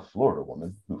 19-year-old South Florida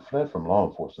woman who fled from law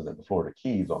enforcement in the Florida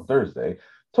Keys on Thursday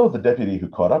told the deputy who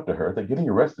caught up to her that getting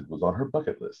arrested was on her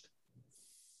bucket list.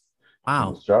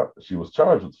 Wow. She was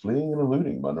charged with fleeing and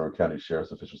eluding, Monroe County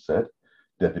Sheriff's officials said.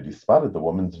 Deputies spotted the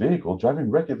woman's vehicle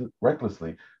driving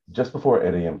recklessly just before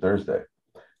 8 a.m. Thursday.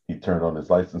 He turned on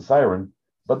his lights and siren,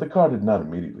 but the car did not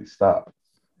immediately stop.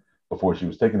 Before she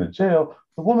was taken to jail,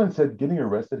 the woman said getting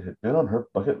arrested had been on her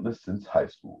bucket list since high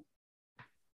school.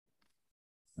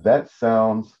 That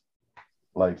sounds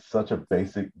like such a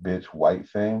basic bitch white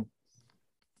thing.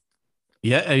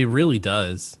 Yeah, it really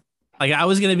does. Like, I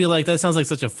was going to be like, that sounds like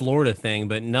such a Florida thing,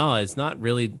 but no, it's not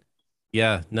really.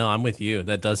 Yeah, no, I'm with you.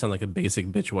 That does sound like a basic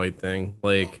bitch white thing.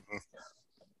 Like,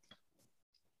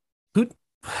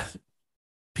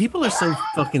 people are so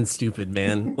fucking stupid,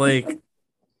 man. Like,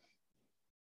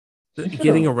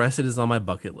 getting arrested is on my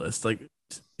bucket list. Like,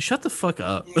 shut the fuck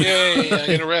up. Yay, I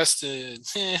get arrested.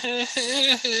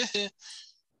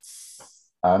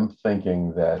 I'm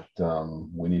thinking that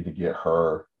we need to get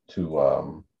her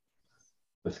to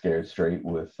the Scared Straight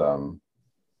with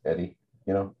Eddie,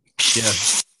 you know? Yeah.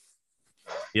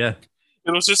 Yeah.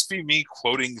 It'll just be me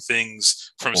quoting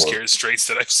things from Or- Scared Straights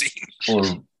that I've seen.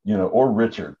 or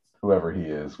Richard, whoever he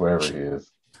is, wherever he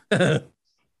is. I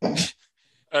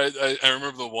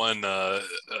remember the one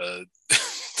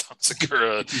Tom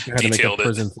Segura You had to make a detailed it.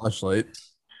 prison flashlight.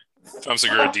 Tom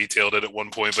Segura detailed it at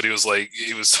one point, but I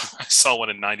saw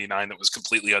one in '99 that was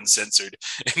completely uncensored,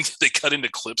 and they cut into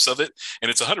clips of it,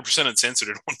 and it's 100% uncensored.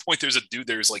 At one point, there's a dude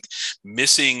there's like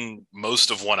missing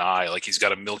most of one eye, like he's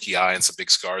got a milky eye and some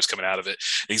big scars coming out of it,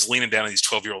 and he's leaning down in these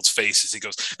 12-year-olds' faces. He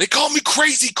goes, "They call me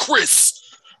Crazy Chris,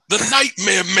 the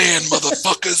Nightmare Man,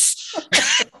 motherfuckers."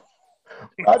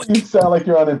 Why do you sound like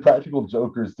you're on Impractical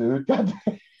Jokers, dude? God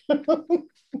damn.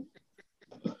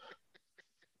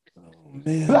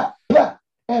 Man. Blah, blah.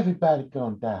 Everybody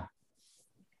gonna die.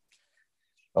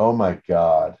 Oh my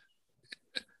God.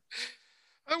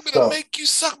 I'm gonna make you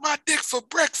suck my dick for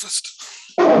breakfast.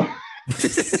 So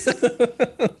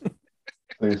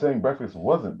you're saying breakfast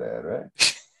wasn't bad, right?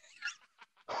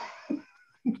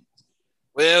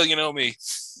 Well, you know me.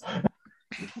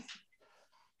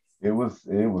 It was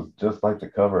just like the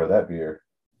cover of that beer.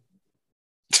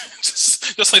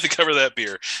 Just like the cover of that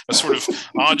beer, a sort of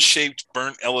odd-shaped,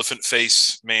 burnt elephant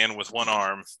face man with one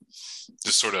arm,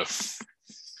 just sort of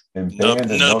And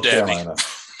banned in North at me. Carolina.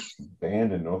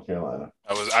 Banned in North Carolina.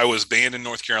 I was banned in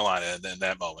North Carolina in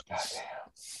that moment. Goddamn.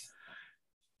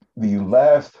 The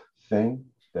last thing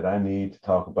that I need to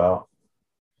talk about,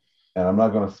 and I'm not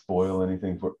going to spoil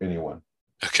anything for anyone.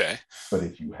 Okay. But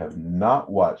if you have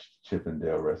not watched Chip and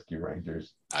Dale Rescue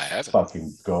Rangers, I haven't.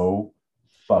 Fucking go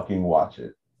fucking watch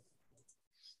it.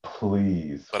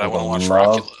 Please. But I want to watch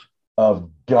love Rockula. Of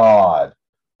God,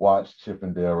 watch Chip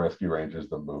and Dale Rescue Rangers,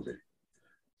 the movie.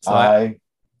 So I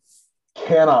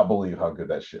cannot believe how good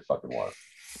that shit fucking was.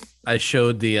 I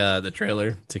showed the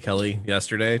trailer to Kelly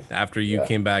yesterday after you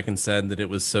came back and said that it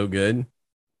was so good.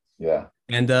 Yeah.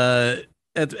 And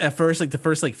at first, like the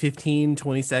first 15,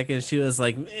 20 seconds, she was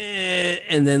like, eh,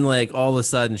 and then like all of a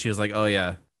sudden she was like, oh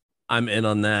yeah, I'm in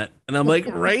on that. And I'm like,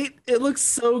 right? It looks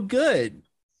so good.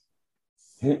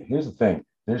 Here's the thing.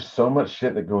 There's so much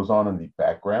shit that goes on in the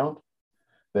background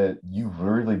that you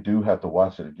really do have to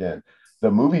watch it again. The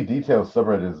movie details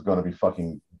subreddit is going to be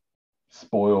fucking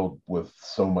spoiled with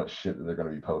so much shit that they're going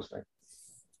to be posting.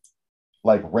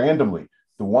 Like randomly.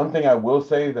 The one thing I will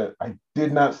say that I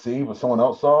did not see, but someone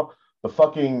else saw, the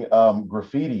fucking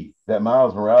graffiti that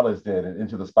Miles Morales did in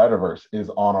Into the Spider-Verse is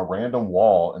on a random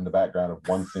wall in the background of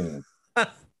one scene.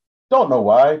 Don't know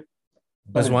why.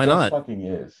 Because why not? Fucking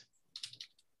is.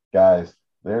 Guys,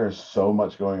 there is so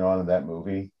much going on in that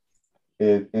movie.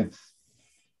 It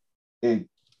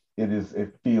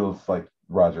feels like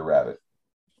Roger Rabbit.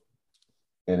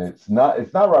 And it's not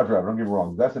Roger Rabbit, don't get me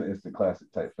wrong. That's an instant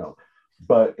classic type film.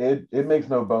 But it makes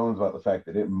no bones about the fact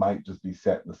that it might just be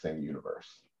set in the same universe.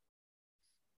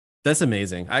 That's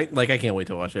amazing. I can't wait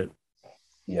to watch it.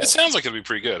 Yeah. It sounds like it'll be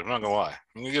pretty good. I'm not gonna lie.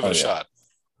 I'm gonna give it a shot.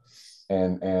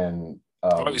 And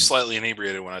I might be slightly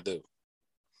inebriated when I do.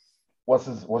 What's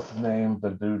his name? The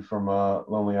dude from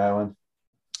Lonely Island?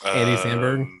 Andy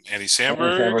Samberg. Andy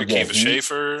Samberg, Akiva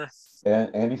Schaffer.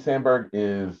 And Andy Samberg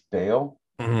is Dale.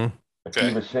 Mm-hmm.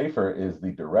 Akiva Schaffer is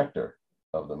the director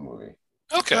of the movie.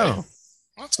 Okay. Oh.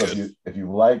 That's so good. If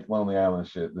you like Lonely Island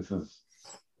shit, this is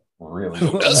really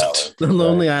Who doesn't? The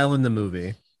Lonely Island, the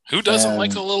movie. Who doesn't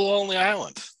like a little Lonely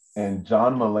Island? And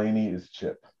John Mulaney is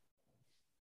Chip.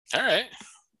 All right.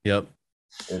 Yep.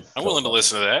 I'm willing to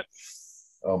listen to that.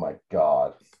 Oh my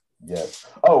God. Yes.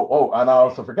 Oh, and I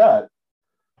also forgot.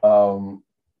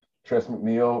 Tress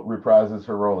MacNeille reprises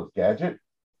her role as Gadget.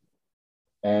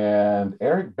 And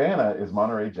Eric Bana is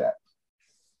Monterey Jack.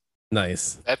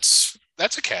 Nice. That's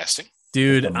a casting.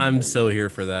 Dude, I'm so here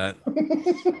for that.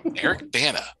 Eric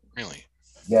Bana, really?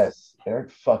 Yes,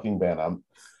 Eric fucking Bana.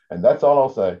 And that's all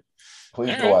I'll say.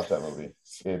 Please go watch that movie.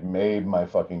 It made my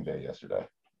fucking day yesterday.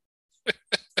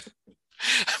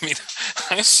 I mean,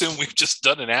 I assume we've just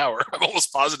done an hour. I'm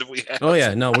almost positive we have. Oh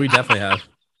yeah, no, we definitely have.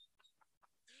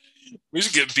 We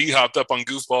should get B-hopped up on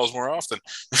goofballs more often.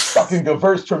 Fucking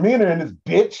Gewurz Traminer in this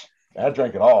bitch. I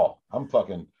drank it all. I'm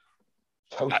fucking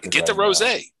toasted. Get the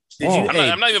rosé.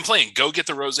 I'm not even playing. Go get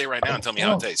the rosé right now and tell me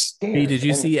how it tastes. Hey, did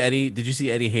you see Eddie? Did you see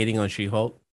Eddie hating on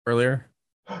She-Hulk earlier?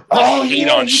 Oh, hate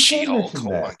on She-Hulk. Oh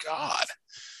my God.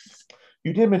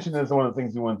 You did mention this as one of the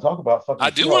things you want to talk about. I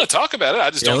do want to talk about it.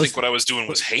 I just don't think what I was doing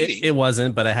was hating. It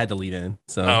wasn't, but I had to lead in.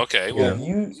 So okay. Well,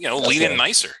 lead in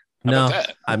nicer. How about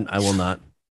that? I will not.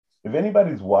 If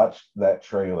anybody's watched that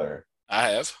trailer, I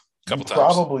have a couple times.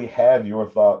 Probably have your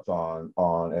thoughts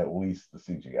on at least the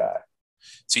CGI.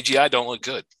 CGI don't look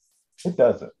good. It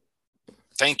doesn't.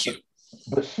 Thank you.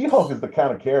 But She-Hulk is the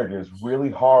kind of character it's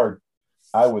really hard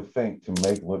I would think, to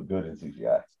make look good in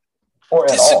CGI. Or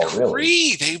at Disagree. all,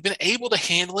 really. They've been able to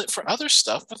handle it for other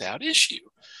stuff without issue.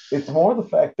 It's more the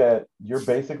fact that you're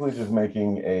basically just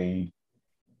making a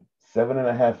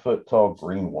 7.5 foot tall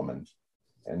green woman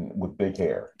and with big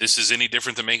hair. This is any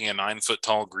different than making a 9 foot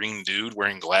tall green dude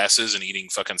wearing glasses and eating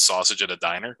fucking sausage at a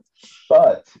diner.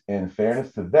 But in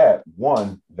fairness to that,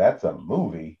 one, that's a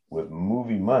movie with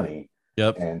movie money.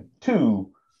 Yep. And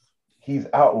two, he's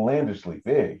outlandishly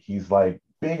big. He's like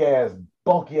big ass,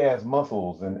 bulky ass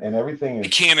muscles and everything. I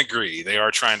can't agree. They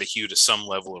are trying to hew to some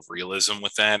level of realism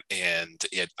with that, and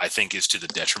it, I think, is to the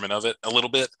detriment of it a little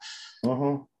bit.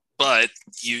 Mm-hmm. But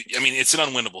it's an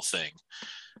unwinnable thing.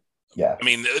 Yeah. I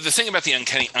mean, the thing about the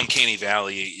uncanny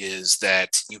valley is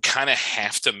that you kind of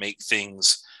have to make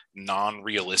things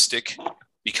non-realistic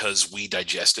because we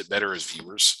digest it better as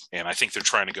viewers. And I think they're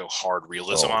trying to go hard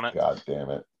realism on it. God damn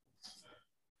it.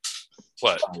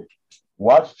 What?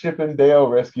 Watch Chip and Dale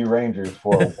Rescue Rangers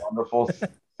for a wonderful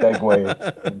segue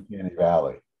to Uncanny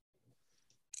Valley.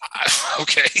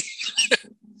 Okay.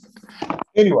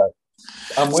 Anyway,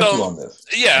 I'm with you on this.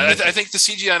 Yeah, I think the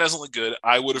CGI doesn't look good.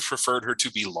 I would have preferred her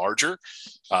to be larger,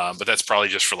 but that's probably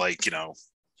just for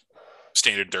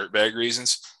standard dirtbag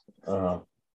reasons. Uh-huh.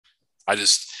 I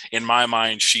just, in my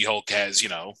mind, She-Hulk has,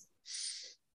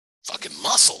 fucking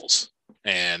muscles.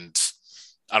 And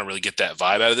I don't really get that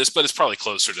vibe out of this, but it's probably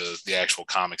closer to the actual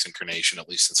comics incarnation, at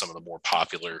least in some of the more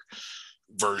popular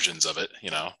versions of it,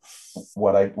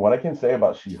 What I can say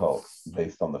about She-Hulk,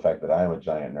 based on the fact that I am a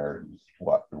giant nerd who's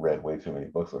read way too many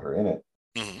books with her in it,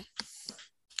 mm-hmm.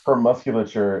 Her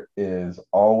musculature is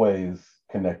always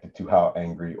connected to how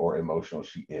angry or emotional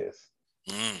she is.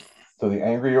 Mm. So the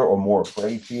angrier or more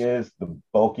afraid she is, the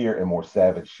bulkier and more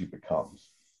savage she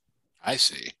becomes. I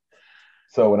see.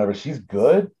 So whenever she's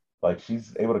good, like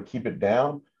she's able to keep it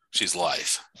down, she's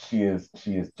life. She is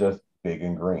just big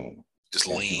and green. Just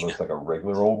and lean. She looks like a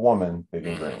regular old woman, big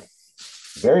and green.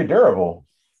 Very durable,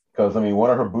 because one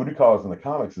of her booty calls in the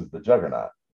comics is the Juggernaut.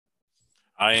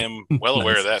 I am well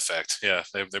aware of that fact. Yeah,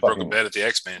 they broke a bed at the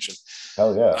X-Mansion.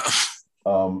 Hell yeah.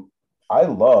 I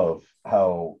love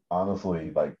how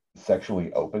honestly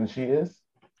sexually open she is.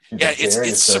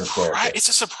 It's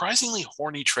a surprisingly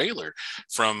horny trailer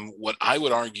from what I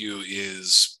would argue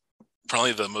is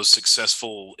probably the most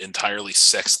successful entirely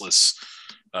sexless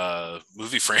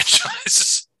movie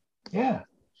franchise. Yeah.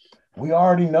 We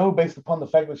already know, based upon the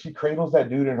fact that she cradles that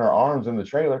dude in her arms in the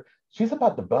trailer, she's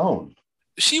about to bone.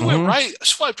 She went right,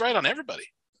 swiped right on everybody.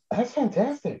 That's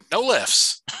fantastic. No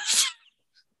lefts.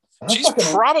 She's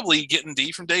probably getting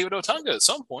D from David Otunga at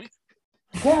some point.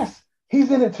 Yes,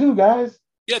 he's in it too, guys.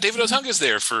 Yeah, David Otunga's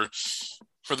there for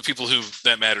the people who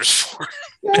that matters for.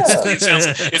 Yeah.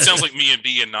 it sounds like me and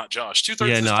B and not Josh. 2/3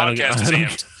 of this podcast is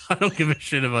amped. I don't give a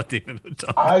shit about David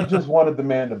Otunga. I just wanted the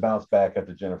man to bounce back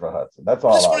after Jennifer Hudson. That's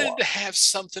all. I just wanted to have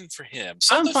something for him.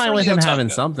 I'm fine with him having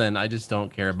something. I just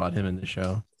don't care about him in the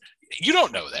show. You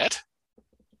don't know that.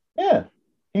 Yeah,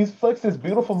 he's flexed his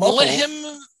beautiful muscles. Let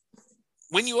him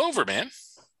win you over, man.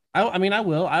 I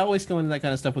will. I always go into that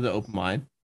kind of stuff with an open mind.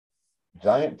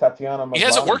 Giant Tatiana Maslany. He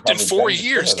hasn't worked in 4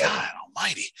 years. God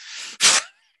almighty.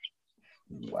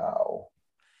 Wow.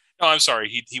 No, I'm sorry.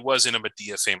 He was in a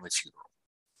Medea family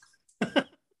funeral.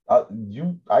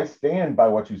 I stand by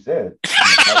what you said.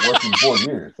 He's not working 4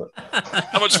 years.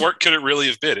 How much work could it really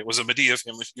have been? It was a Medea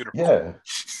family funeral. Yeah.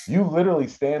 You literally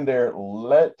stand there,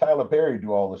 let Tyler Perry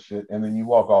do all the shit, and then you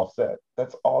walk off set.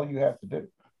 That's all you have to do.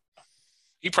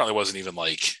 He probably wasn't even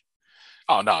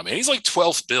oh no, man, he's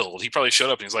 12th build. He probably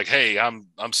showed up and he's like, "Hey, I'm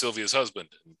Sylvia's husband."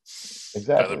 And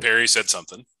exactly. Tyler Perry said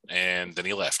something, and then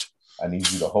he left. I need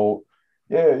you to hold.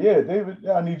 Yeah, David.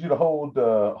 Yeah, I need you to hold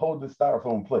this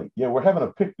styrofoam plate. Yeah, we're having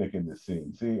a picnic in this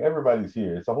scene. See, everybody's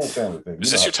here. It's a whole family thing.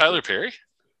 Is this your Tyler Perry?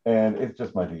 And it's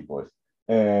just my deep voice.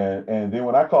 And then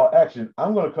when I call action,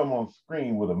 I'm going to come on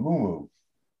screen with a moo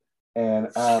and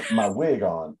my wig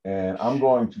on, and I'm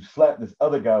going to slap this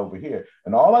other guy over here.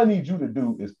 And all I need you to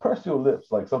do is purse your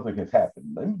lips like something has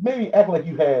happened. Maybe act like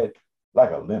you had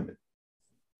a lemon.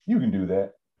 You can do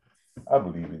that. I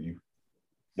believe in you.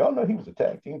 Y'all know he was a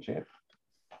tag team champ.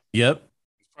 Yep.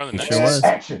 He sure was.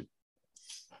 Action.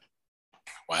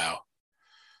 Wow.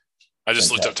 I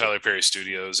just looked up Tyler Perry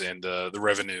Studios, and the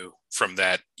revenue from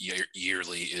that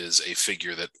yearly is a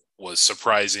figure that was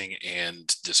surprising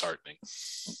and disheartening.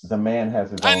 The man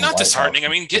has his own. Not disheartening. I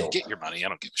mean, get your money. I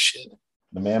don't give a shit.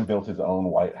 The man built his own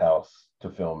White House to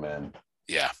film in.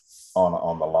 Yeah.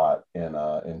 On the lot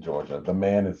in Georgia. The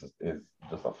man is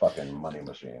just a fucking money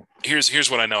machine.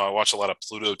 Here's what I know. I watch a lot of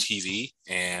Pluto TV,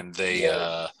 and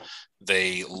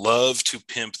they love to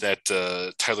pimp that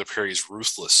Tyler Perry's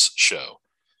Ruthless show.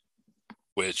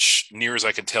 which, near as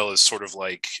I can tell, is sort of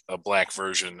like a black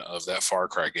version of that Far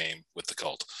Cry game with the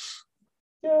cult.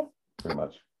 Yeah, pretty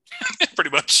much. Pretty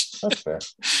much. That's fair.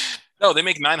 No, they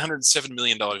make $907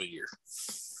 million a year.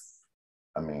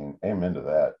 I mean, amen to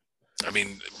that. I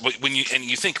mean, when you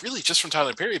think really just from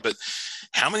Tyler Perry, but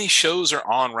how many shows are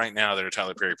on right now that are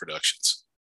Tyler Perry productions?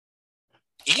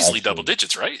 Easily double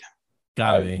digits, right?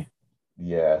 Gotta be.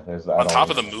 Yeah, there's on top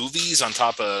of the movies, on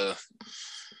top of.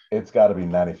 It's got to be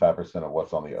 95% of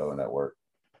what's on the O Network.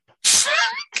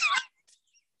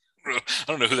 I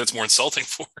don't know who that's more insulting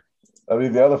for. I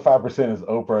mean, the other 5% is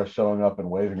Oprah showing up and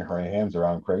waving her hands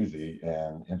around crazy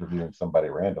and interviewing somebody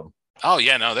random. Oh,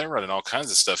 yeah, no, they're running all kinds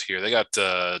of stuff here. They got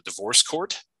Divorce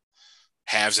Court,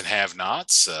 Haves and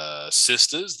Have-Nots,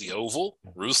 Sisters, The Oval,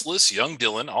 Ruthless, Young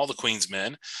Dylan, All the Queen's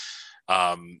Men.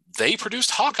 They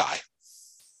produced Hawkeye.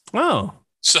 Oh.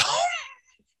 So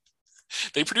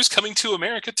they produced Coming to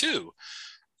America, too.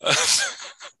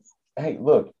 Hey,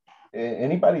 look,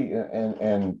 anybody,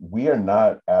 and we are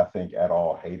not, I think, at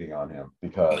all hating on him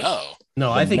because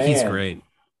no, I think he's great.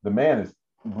 The man is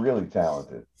really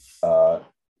talented.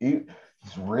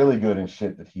 He's really good in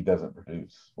shit that he doesn't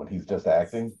produce. When he's just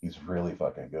acting, he's really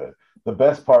fucking good. The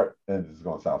best part, and this is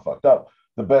going to sound fucked up,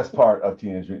 the best part of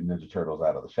Teenage Mutant Ninja Turtles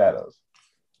Out of the Shadows.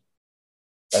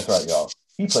 That's right, y'all.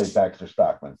 He played Baxter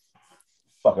Stockman.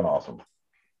 Fucking awesome.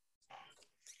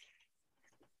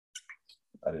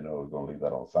 I didn't know I was going to leave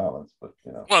that on silence, but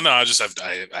you know. Well, no, I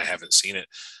haven't seen it.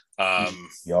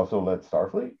 He also led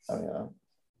Starfleet. I mean,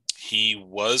 he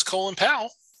was Colin Powell.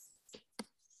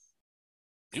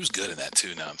 He was good in that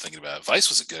too. Now I'm thinking about it. Vice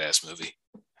was a good ass movie.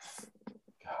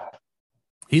 God.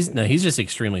 He's just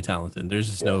extremely talented. There's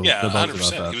just no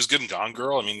 100%. He was good in Gone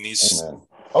Girl. I mean, he's. Amen.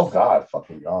 Oh God,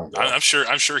 fucking Gone Girl. I'm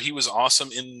sure he was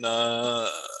awesome in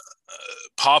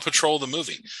Paw Patrol the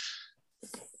movie.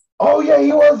 Oh yeah,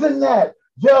 he was in that.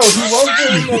 Yo, he was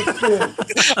in that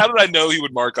shit. How did I know he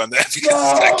would mark on that?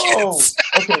 Because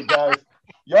okay, guys,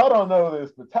 y'all don't know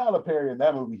this, but Tyler Perry in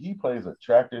that movie, he plays a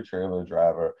tractor trailer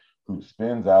driver who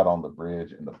spins out on the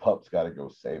bridge, and the pup's got to go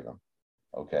save him.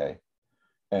 Okay.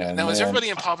 And now, is everybody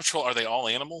in Paw Patrol? Are they all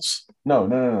animals?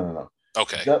 No.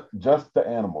 Okay. Just the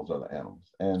animals are the animals,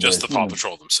 and just the Paw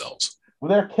Patrol themselves. Well,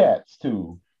 they're cats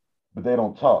too, but they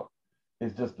don't talk.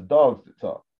 It's just the dogs that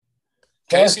talk.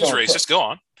 Okay, seems racist. Go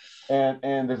on.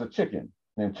 And there's a chicken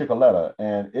named Chickaletta,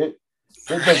 and it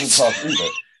doesn't talk either.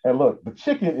 And look, the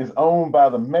chicken is owned by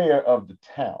the mayor of the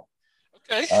town.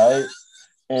 Okay. All right.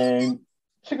 And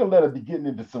Chickaletta be getting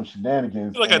into some shenanigans.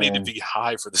 I feel like I need to be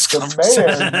high for this the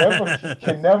conversation. mayor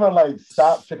can never like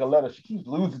stop Chickaletta. She keeps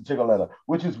losing Chickaletta,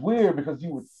 which is weird because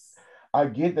I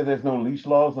get that there's no leash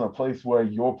laws in a place where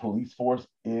your police force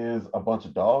is a bunch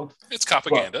of dogs. It's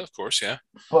propaganda, of course, yeah.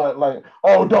 But like,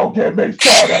 oh, don't get me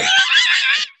started.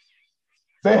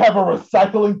 They have a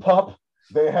recycling pup.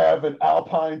 They have an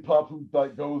alpine pup who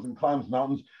like goes and climbs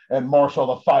mountains. And Marshall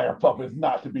the fire pup is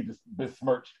not to be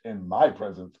besmirched in my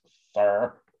presence,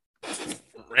 sir.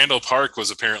 Randall Park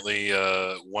was apparently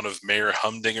one of Mayor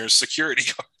Humdinger's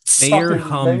security guards. Mayor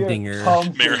Humdinger.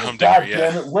 Mayor Humdinger,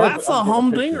 yeah. That's a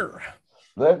Humdinger.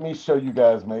 Let me show you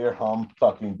guys Mayor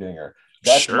Humdinger.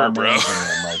 That's sure, my bro. man's in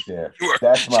them right there.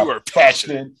 That's my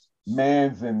fucking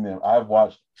man's in them. I've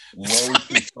watched way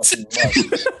too fucking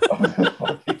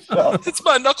much. It's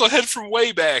my knucklehead from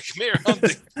way back, Mayor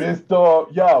Humdinger. This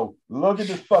dog, yo, look at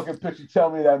this fucking picture. Tell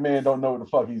me that man don't know what the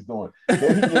fuck he's doing. There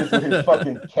he is with his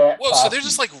fucking cat. Whoa, so they're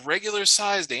just like regular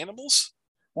sized animals?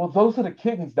 Well, those are the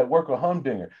kittens that work with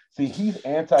Humdinger. See, he's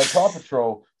anti-Paw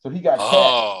Patrol, so he got cats.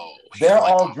 Oh, they're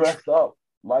all dressed up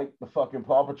like the fucking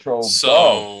Paw Patrol. So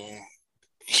dog.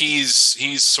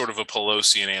 he's sort of a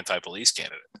Pelosian anti-police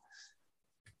candidate.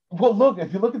 Well, look,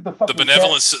 if you look at the fucking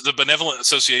the benevolent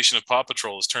association of Paw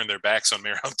Patrol has turned their backs on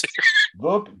Mayor Humdinger.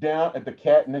 Look down at the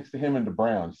cat next to him in the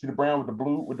brown. See the brown with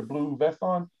the blue vest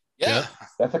on? Yeah.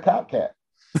 That's a cop cat.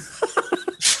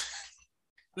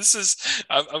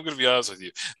 I'm going to be honest with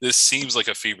you. This seems like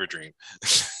a fever dream.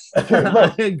 Okay,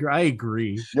 look. I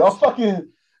agree. Y'all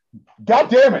fucking, God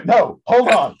damn it. No, hold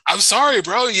on. I'm sorry,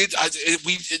 bro.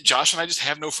 Josh and I just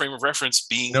have no frame of reference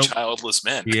being childless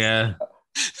men. Yeah.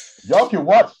 Y'all can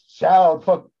watch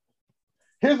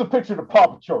Here's a picture of the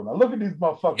Paw Patrol. Now look at these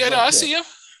motherfuckers. Yeah, no, I see him.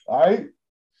 All right.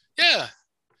 Yeah.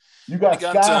 You got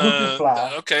Sky who can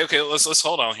fly. Okay. Let's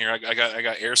hold on here. I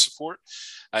got air support.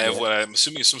 I have what I'm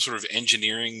assuming is some sort of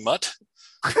engineering mutt.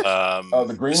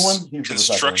 The green one. He's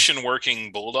construction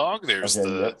working bulldog. There's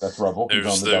that's Rubble.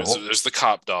 There's the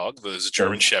cop dog. There's a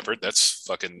German Shepherd. That's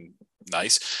fucking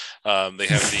nice. They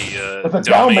have the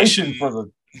Dalmatian for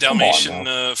the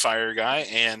Dalmatian fire guy,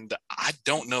 and I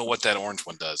don't know what that orange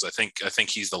one does. I think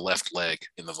he's the left leg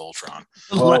in the Voltron.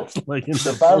 Well,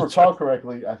 if I recall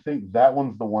correctly, I think that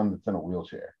one's the one that's in a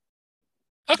wheelchair.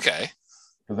 Okay.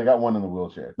 Because they got one in the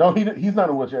wheelchair. No, he's not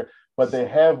in a wheelchair, but they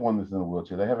have one that's in a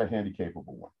wheelchair. They have a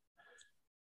handy-capable one.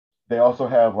 They also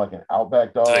have like an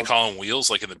Outback dog. Do they call him Wheels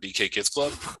like in the BK Kids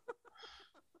Club?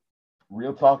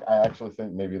 Real talk, I actually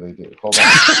think maybe they do. Hold on.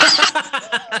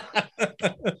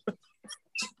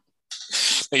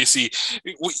 You see,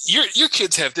 your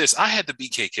kids have this. I had the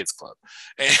BK Kids Club,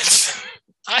 and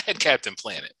I had Captain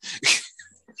Planet.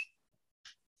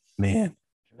 Man,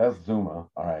 that's Zuma.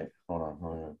 All right, hold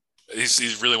on.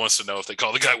 He really wants to know if they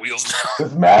call the guy Wheels now.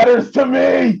 This matters to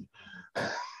me.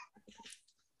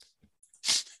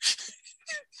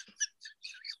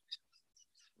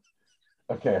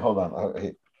 Okay, hold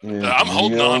on. I'm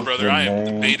holding on, brother. I am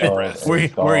the bated breath. We're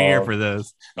here for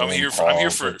this. I'm here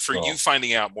for you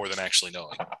finding out more than actually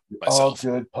knowing myself. All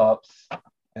good, pups,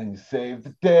 and you saved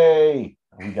the day.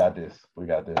 We got this.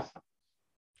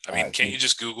 I mean, can't you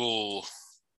just Google,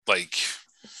 like,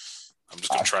 I'm just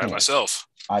going to try it myself.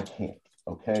 I can't,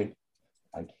 okay?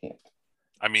 I can't.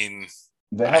 I mean,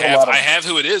 I have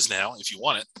who it is now, if you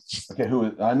want it. Okay, who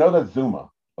is? I know that's Zuma.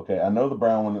 Okay, I know the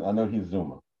brown one. I know he's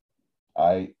Zuma.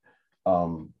 Are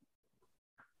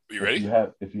you ready?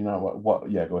 If you know what?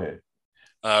 Yeah, go ahead.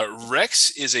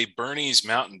 Rex is a Bernese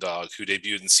mountain dog who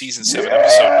debuted in season 7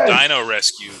 episode Dino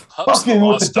Rescue. Fucking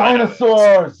with the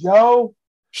dinosaurs, yo.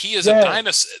 He is a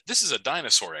dinosaur. This is a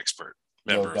dinosaur expert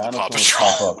member of the Paw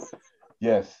Patrol.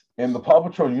 Yes, in the Paw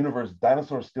Patrol universe,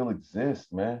 dinosaurs still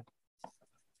exist, man.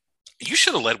 You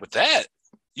should have led with that.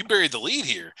 You buried the lead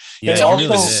here. Yeah,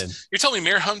 you're telling me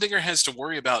Mayor Humdinger has to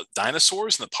worry about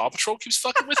dinosaurs and the Paw Patrol keeps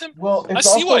fucking with him? Well, I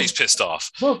see why he's pissed off.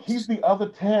 Look, he's the other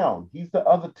town.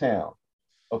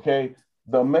 Okay?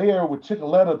 The mayor with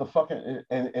Chickaletta, the fucking...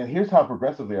 And here's how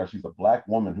progressive they are. She's a black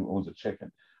woman who owns a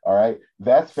chicken. All right?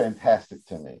 That's fantastic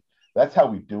to me. That's how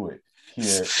we do it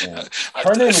here.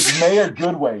 Her name is Mayor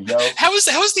Goodway, yo. How's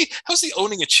the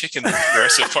owning a chicken the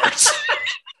progressive parts?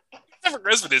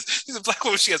 Progressive is she's a black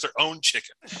woman. She has her own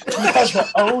chicken. She has her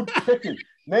own chicken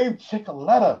named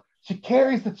Chickaletta. She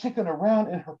carries the chicken around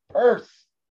in her purse.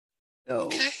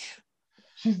 Okay.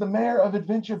 She's the mayor of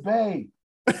Adventure Bay.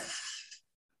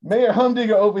 Mayor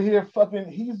Humdinger over here,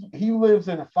 he lives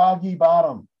in Foggy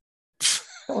Bottom.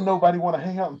 Don't nobody want to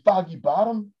hang out in Foggy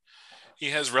Bottom. He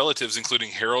has relatives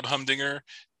including Harold Humdinger,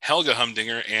 Helga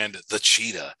Humdinger, and the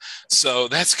cheetah. So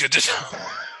that's good to know.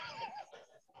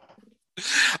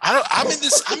 I'm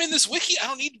in this wiki. I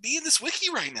don't need to be in this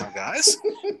wiki right now, guys.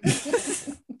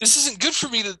 This isn't good for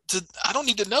me to I don't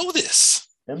need to know this.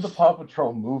 In the Paw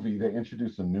Patrol movie, they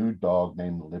introduced a new dog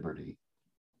named Liberty.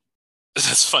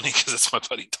 That's funny because it's my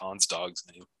buddy Ton's dog's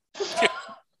name.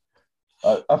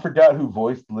 I forgot who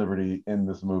voiced Liberty in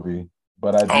this movie,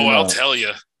 but I do know. I'll tell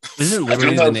you. Isn't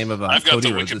Liberty the name of I've got Cody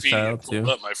the Rhodes' Wikipedia child too?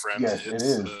 up, my friend. Yes, it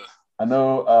is. I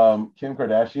know Kim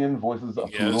Kardashian voices a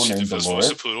poodle named Dolores. Voice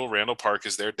a poodle. Randall Park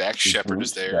is there. Dax Shepard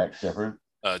is there. Dax Shepard.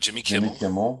 Jimmy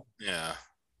Kimmel. Yeah.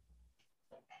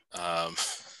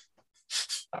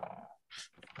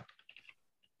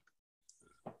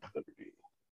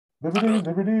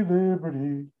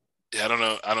 Liberty. Yeah, I don't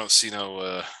know. I don't see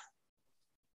no.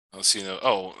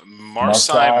 Oh,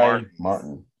 Marsai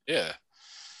Martin. Yeah,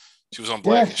 she was on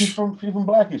Blackish. Yeah, she's from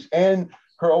Blackish, and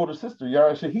her older sister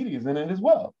Yara Shahidi is in it as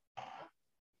well.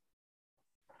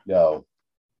 Yo.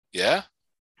 Yeah?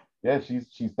 Yeah,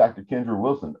 she's Dr. Kendra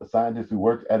Wilson, a scientist who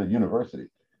works at a university.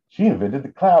 She invented the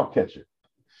cloud catcher.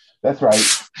 That's right,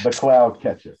 the cloud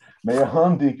catcher. Mayor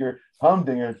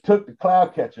Humdinger took the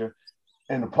cloud catcher,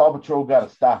 and the Paw Patrol got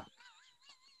to stop it.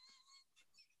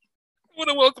 I want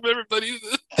to welcome everybody to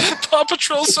the Paw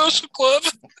Patrol Social Club,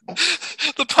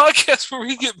 the podcast where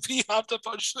we get B hopped up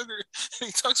on sugar and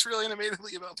he talks really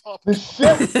animatedly about Paw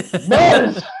Patrol. This shit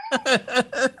matters.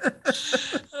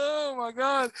 Oh my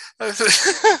god.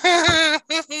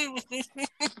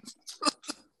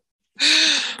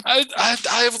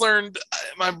 I've learned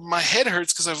my head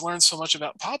hurts because I've learned so much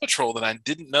about Paw Patrol that I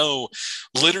didn't know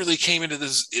literally came into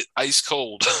this ice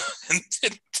cold.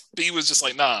 And B was just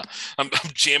like, nah, I'm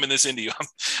jamming this into you.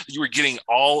 You were getting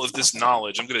all of this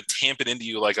knowledge. I'm going to tamp it into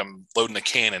you like I'm loading a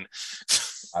cannon.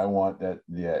 I want that.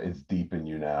 Yeah, it's deep in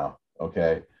you now.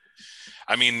 Okay.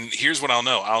 I mean, here's what I'll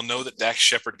know. I'll know that Dax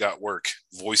Shepard got work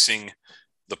voicing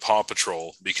the Paw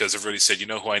Patrol because everybody said, you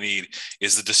know who I need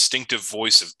is the distinctive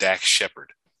voice of Dax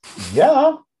Shepard.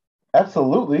 Yeah,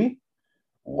 absolutely.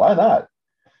 Why not?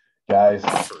 Guys,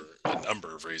 for a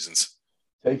number of reasons.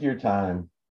 Take your time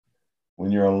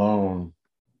when you're alone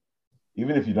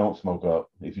even if you don't smoke up,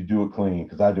 if you do it clean,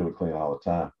 because I do it clean all the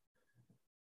time,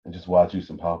 and just watch you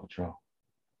some Paw Patrol.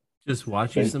 Just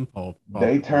watch you some Paw Patrol.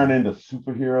 They turn into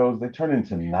superheroes. They turn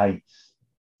into knights.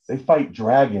 They fight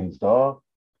dragons, dog.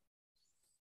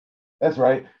 That's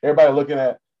right. Everybody looking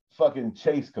at fucking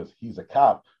Chase because he's a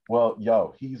cop. Well,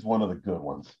 yo, he's one of the good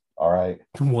ones. All right.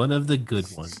 One of the good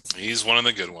ones. He's one of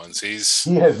the good ones. He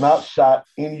has not shot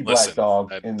any black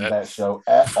dog in that show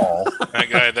at all.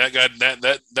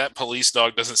 That police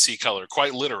dog doesn't see color,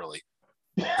 quite literally.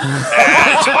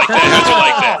 How'd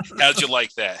you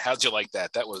like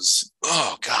that? That was,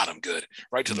 oh God, I'm good.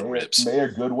 Right to the ribs.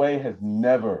 Mayor Goodway has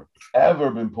never, ever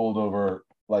been pulled over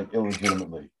like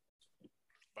illegitimately.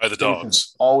 By the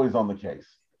dogs. Always on the case.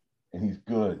 And he's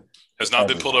good. Has not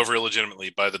been pulled over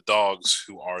illegitimately by the dogs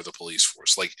who are the police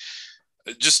force. Like,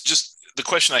 just the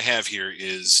question I have here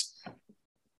is,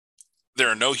 there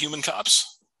are no human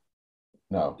cops?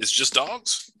 No. It's just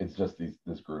dogs? It's just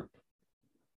this group.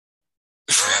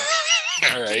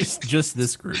 All right. Just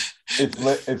this group.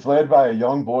 It's led by a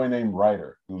young boy named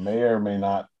Ryder, who may or may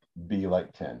not be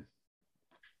like 10.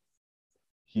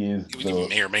 He is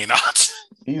may or may not.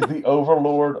 He's the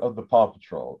overlord of the Paw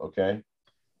Patrol, okay?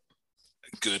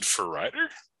 Good for Ryder?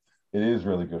 It is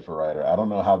really good for Ryder. I don't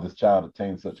know how this child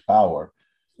attained such power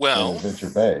in Adventure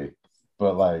Bay,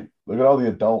 but like, look at all the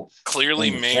adults. Clearly,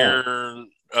 Mayor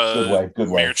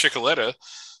Mayor Chickaletta.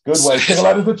 Good way.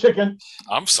 Chickaletta's a chicken.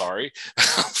 I'm sorry.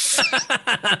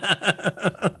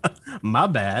 My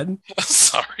bad.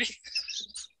 Sorry.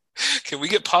 Can we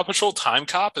get Paw Patrol Time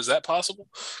Cop? Is that possible?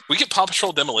 We get Paw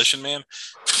Patrol Demolition Man.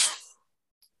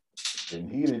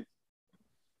 Didn't heat it.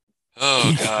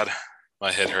 Oh God,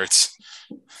 my head hurts.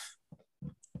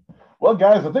 Well,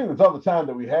 guys, I think that's all the time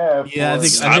that we have. Yeah, I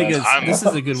think this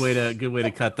is a good way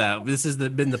to cut that. This has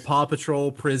been the Paw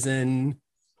Patrol prison.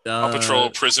 Paw Patrol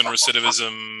prison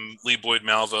recidivism. Lee Boyd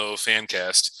Malvo fan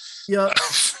cast. Yep.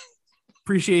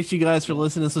 Appreciate you guys for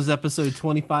listening. This was episode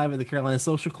 25 of the Carolina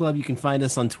Social Club. You can find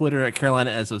us on Twitter at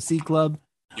Carolina SOC Club.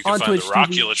 You can find the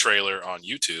Rockula trailer on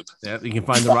YouTube. Yeah, you can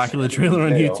find the Rockula trailer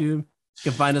on YouTube. You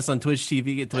can find us on Twitch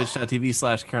TV at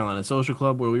twitch.tv/Carolina Social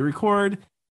Club, where we record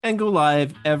and go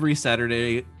live every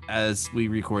Saturday as we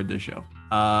record this show.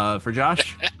 For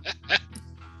Josh,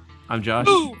 I'm Josh.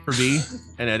 Ooh. For B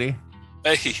and Eddie.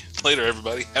 Hey, later,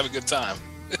 everybody. Have a good time.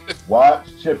 Watch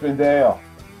Chip and Dale.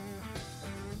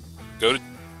 Go to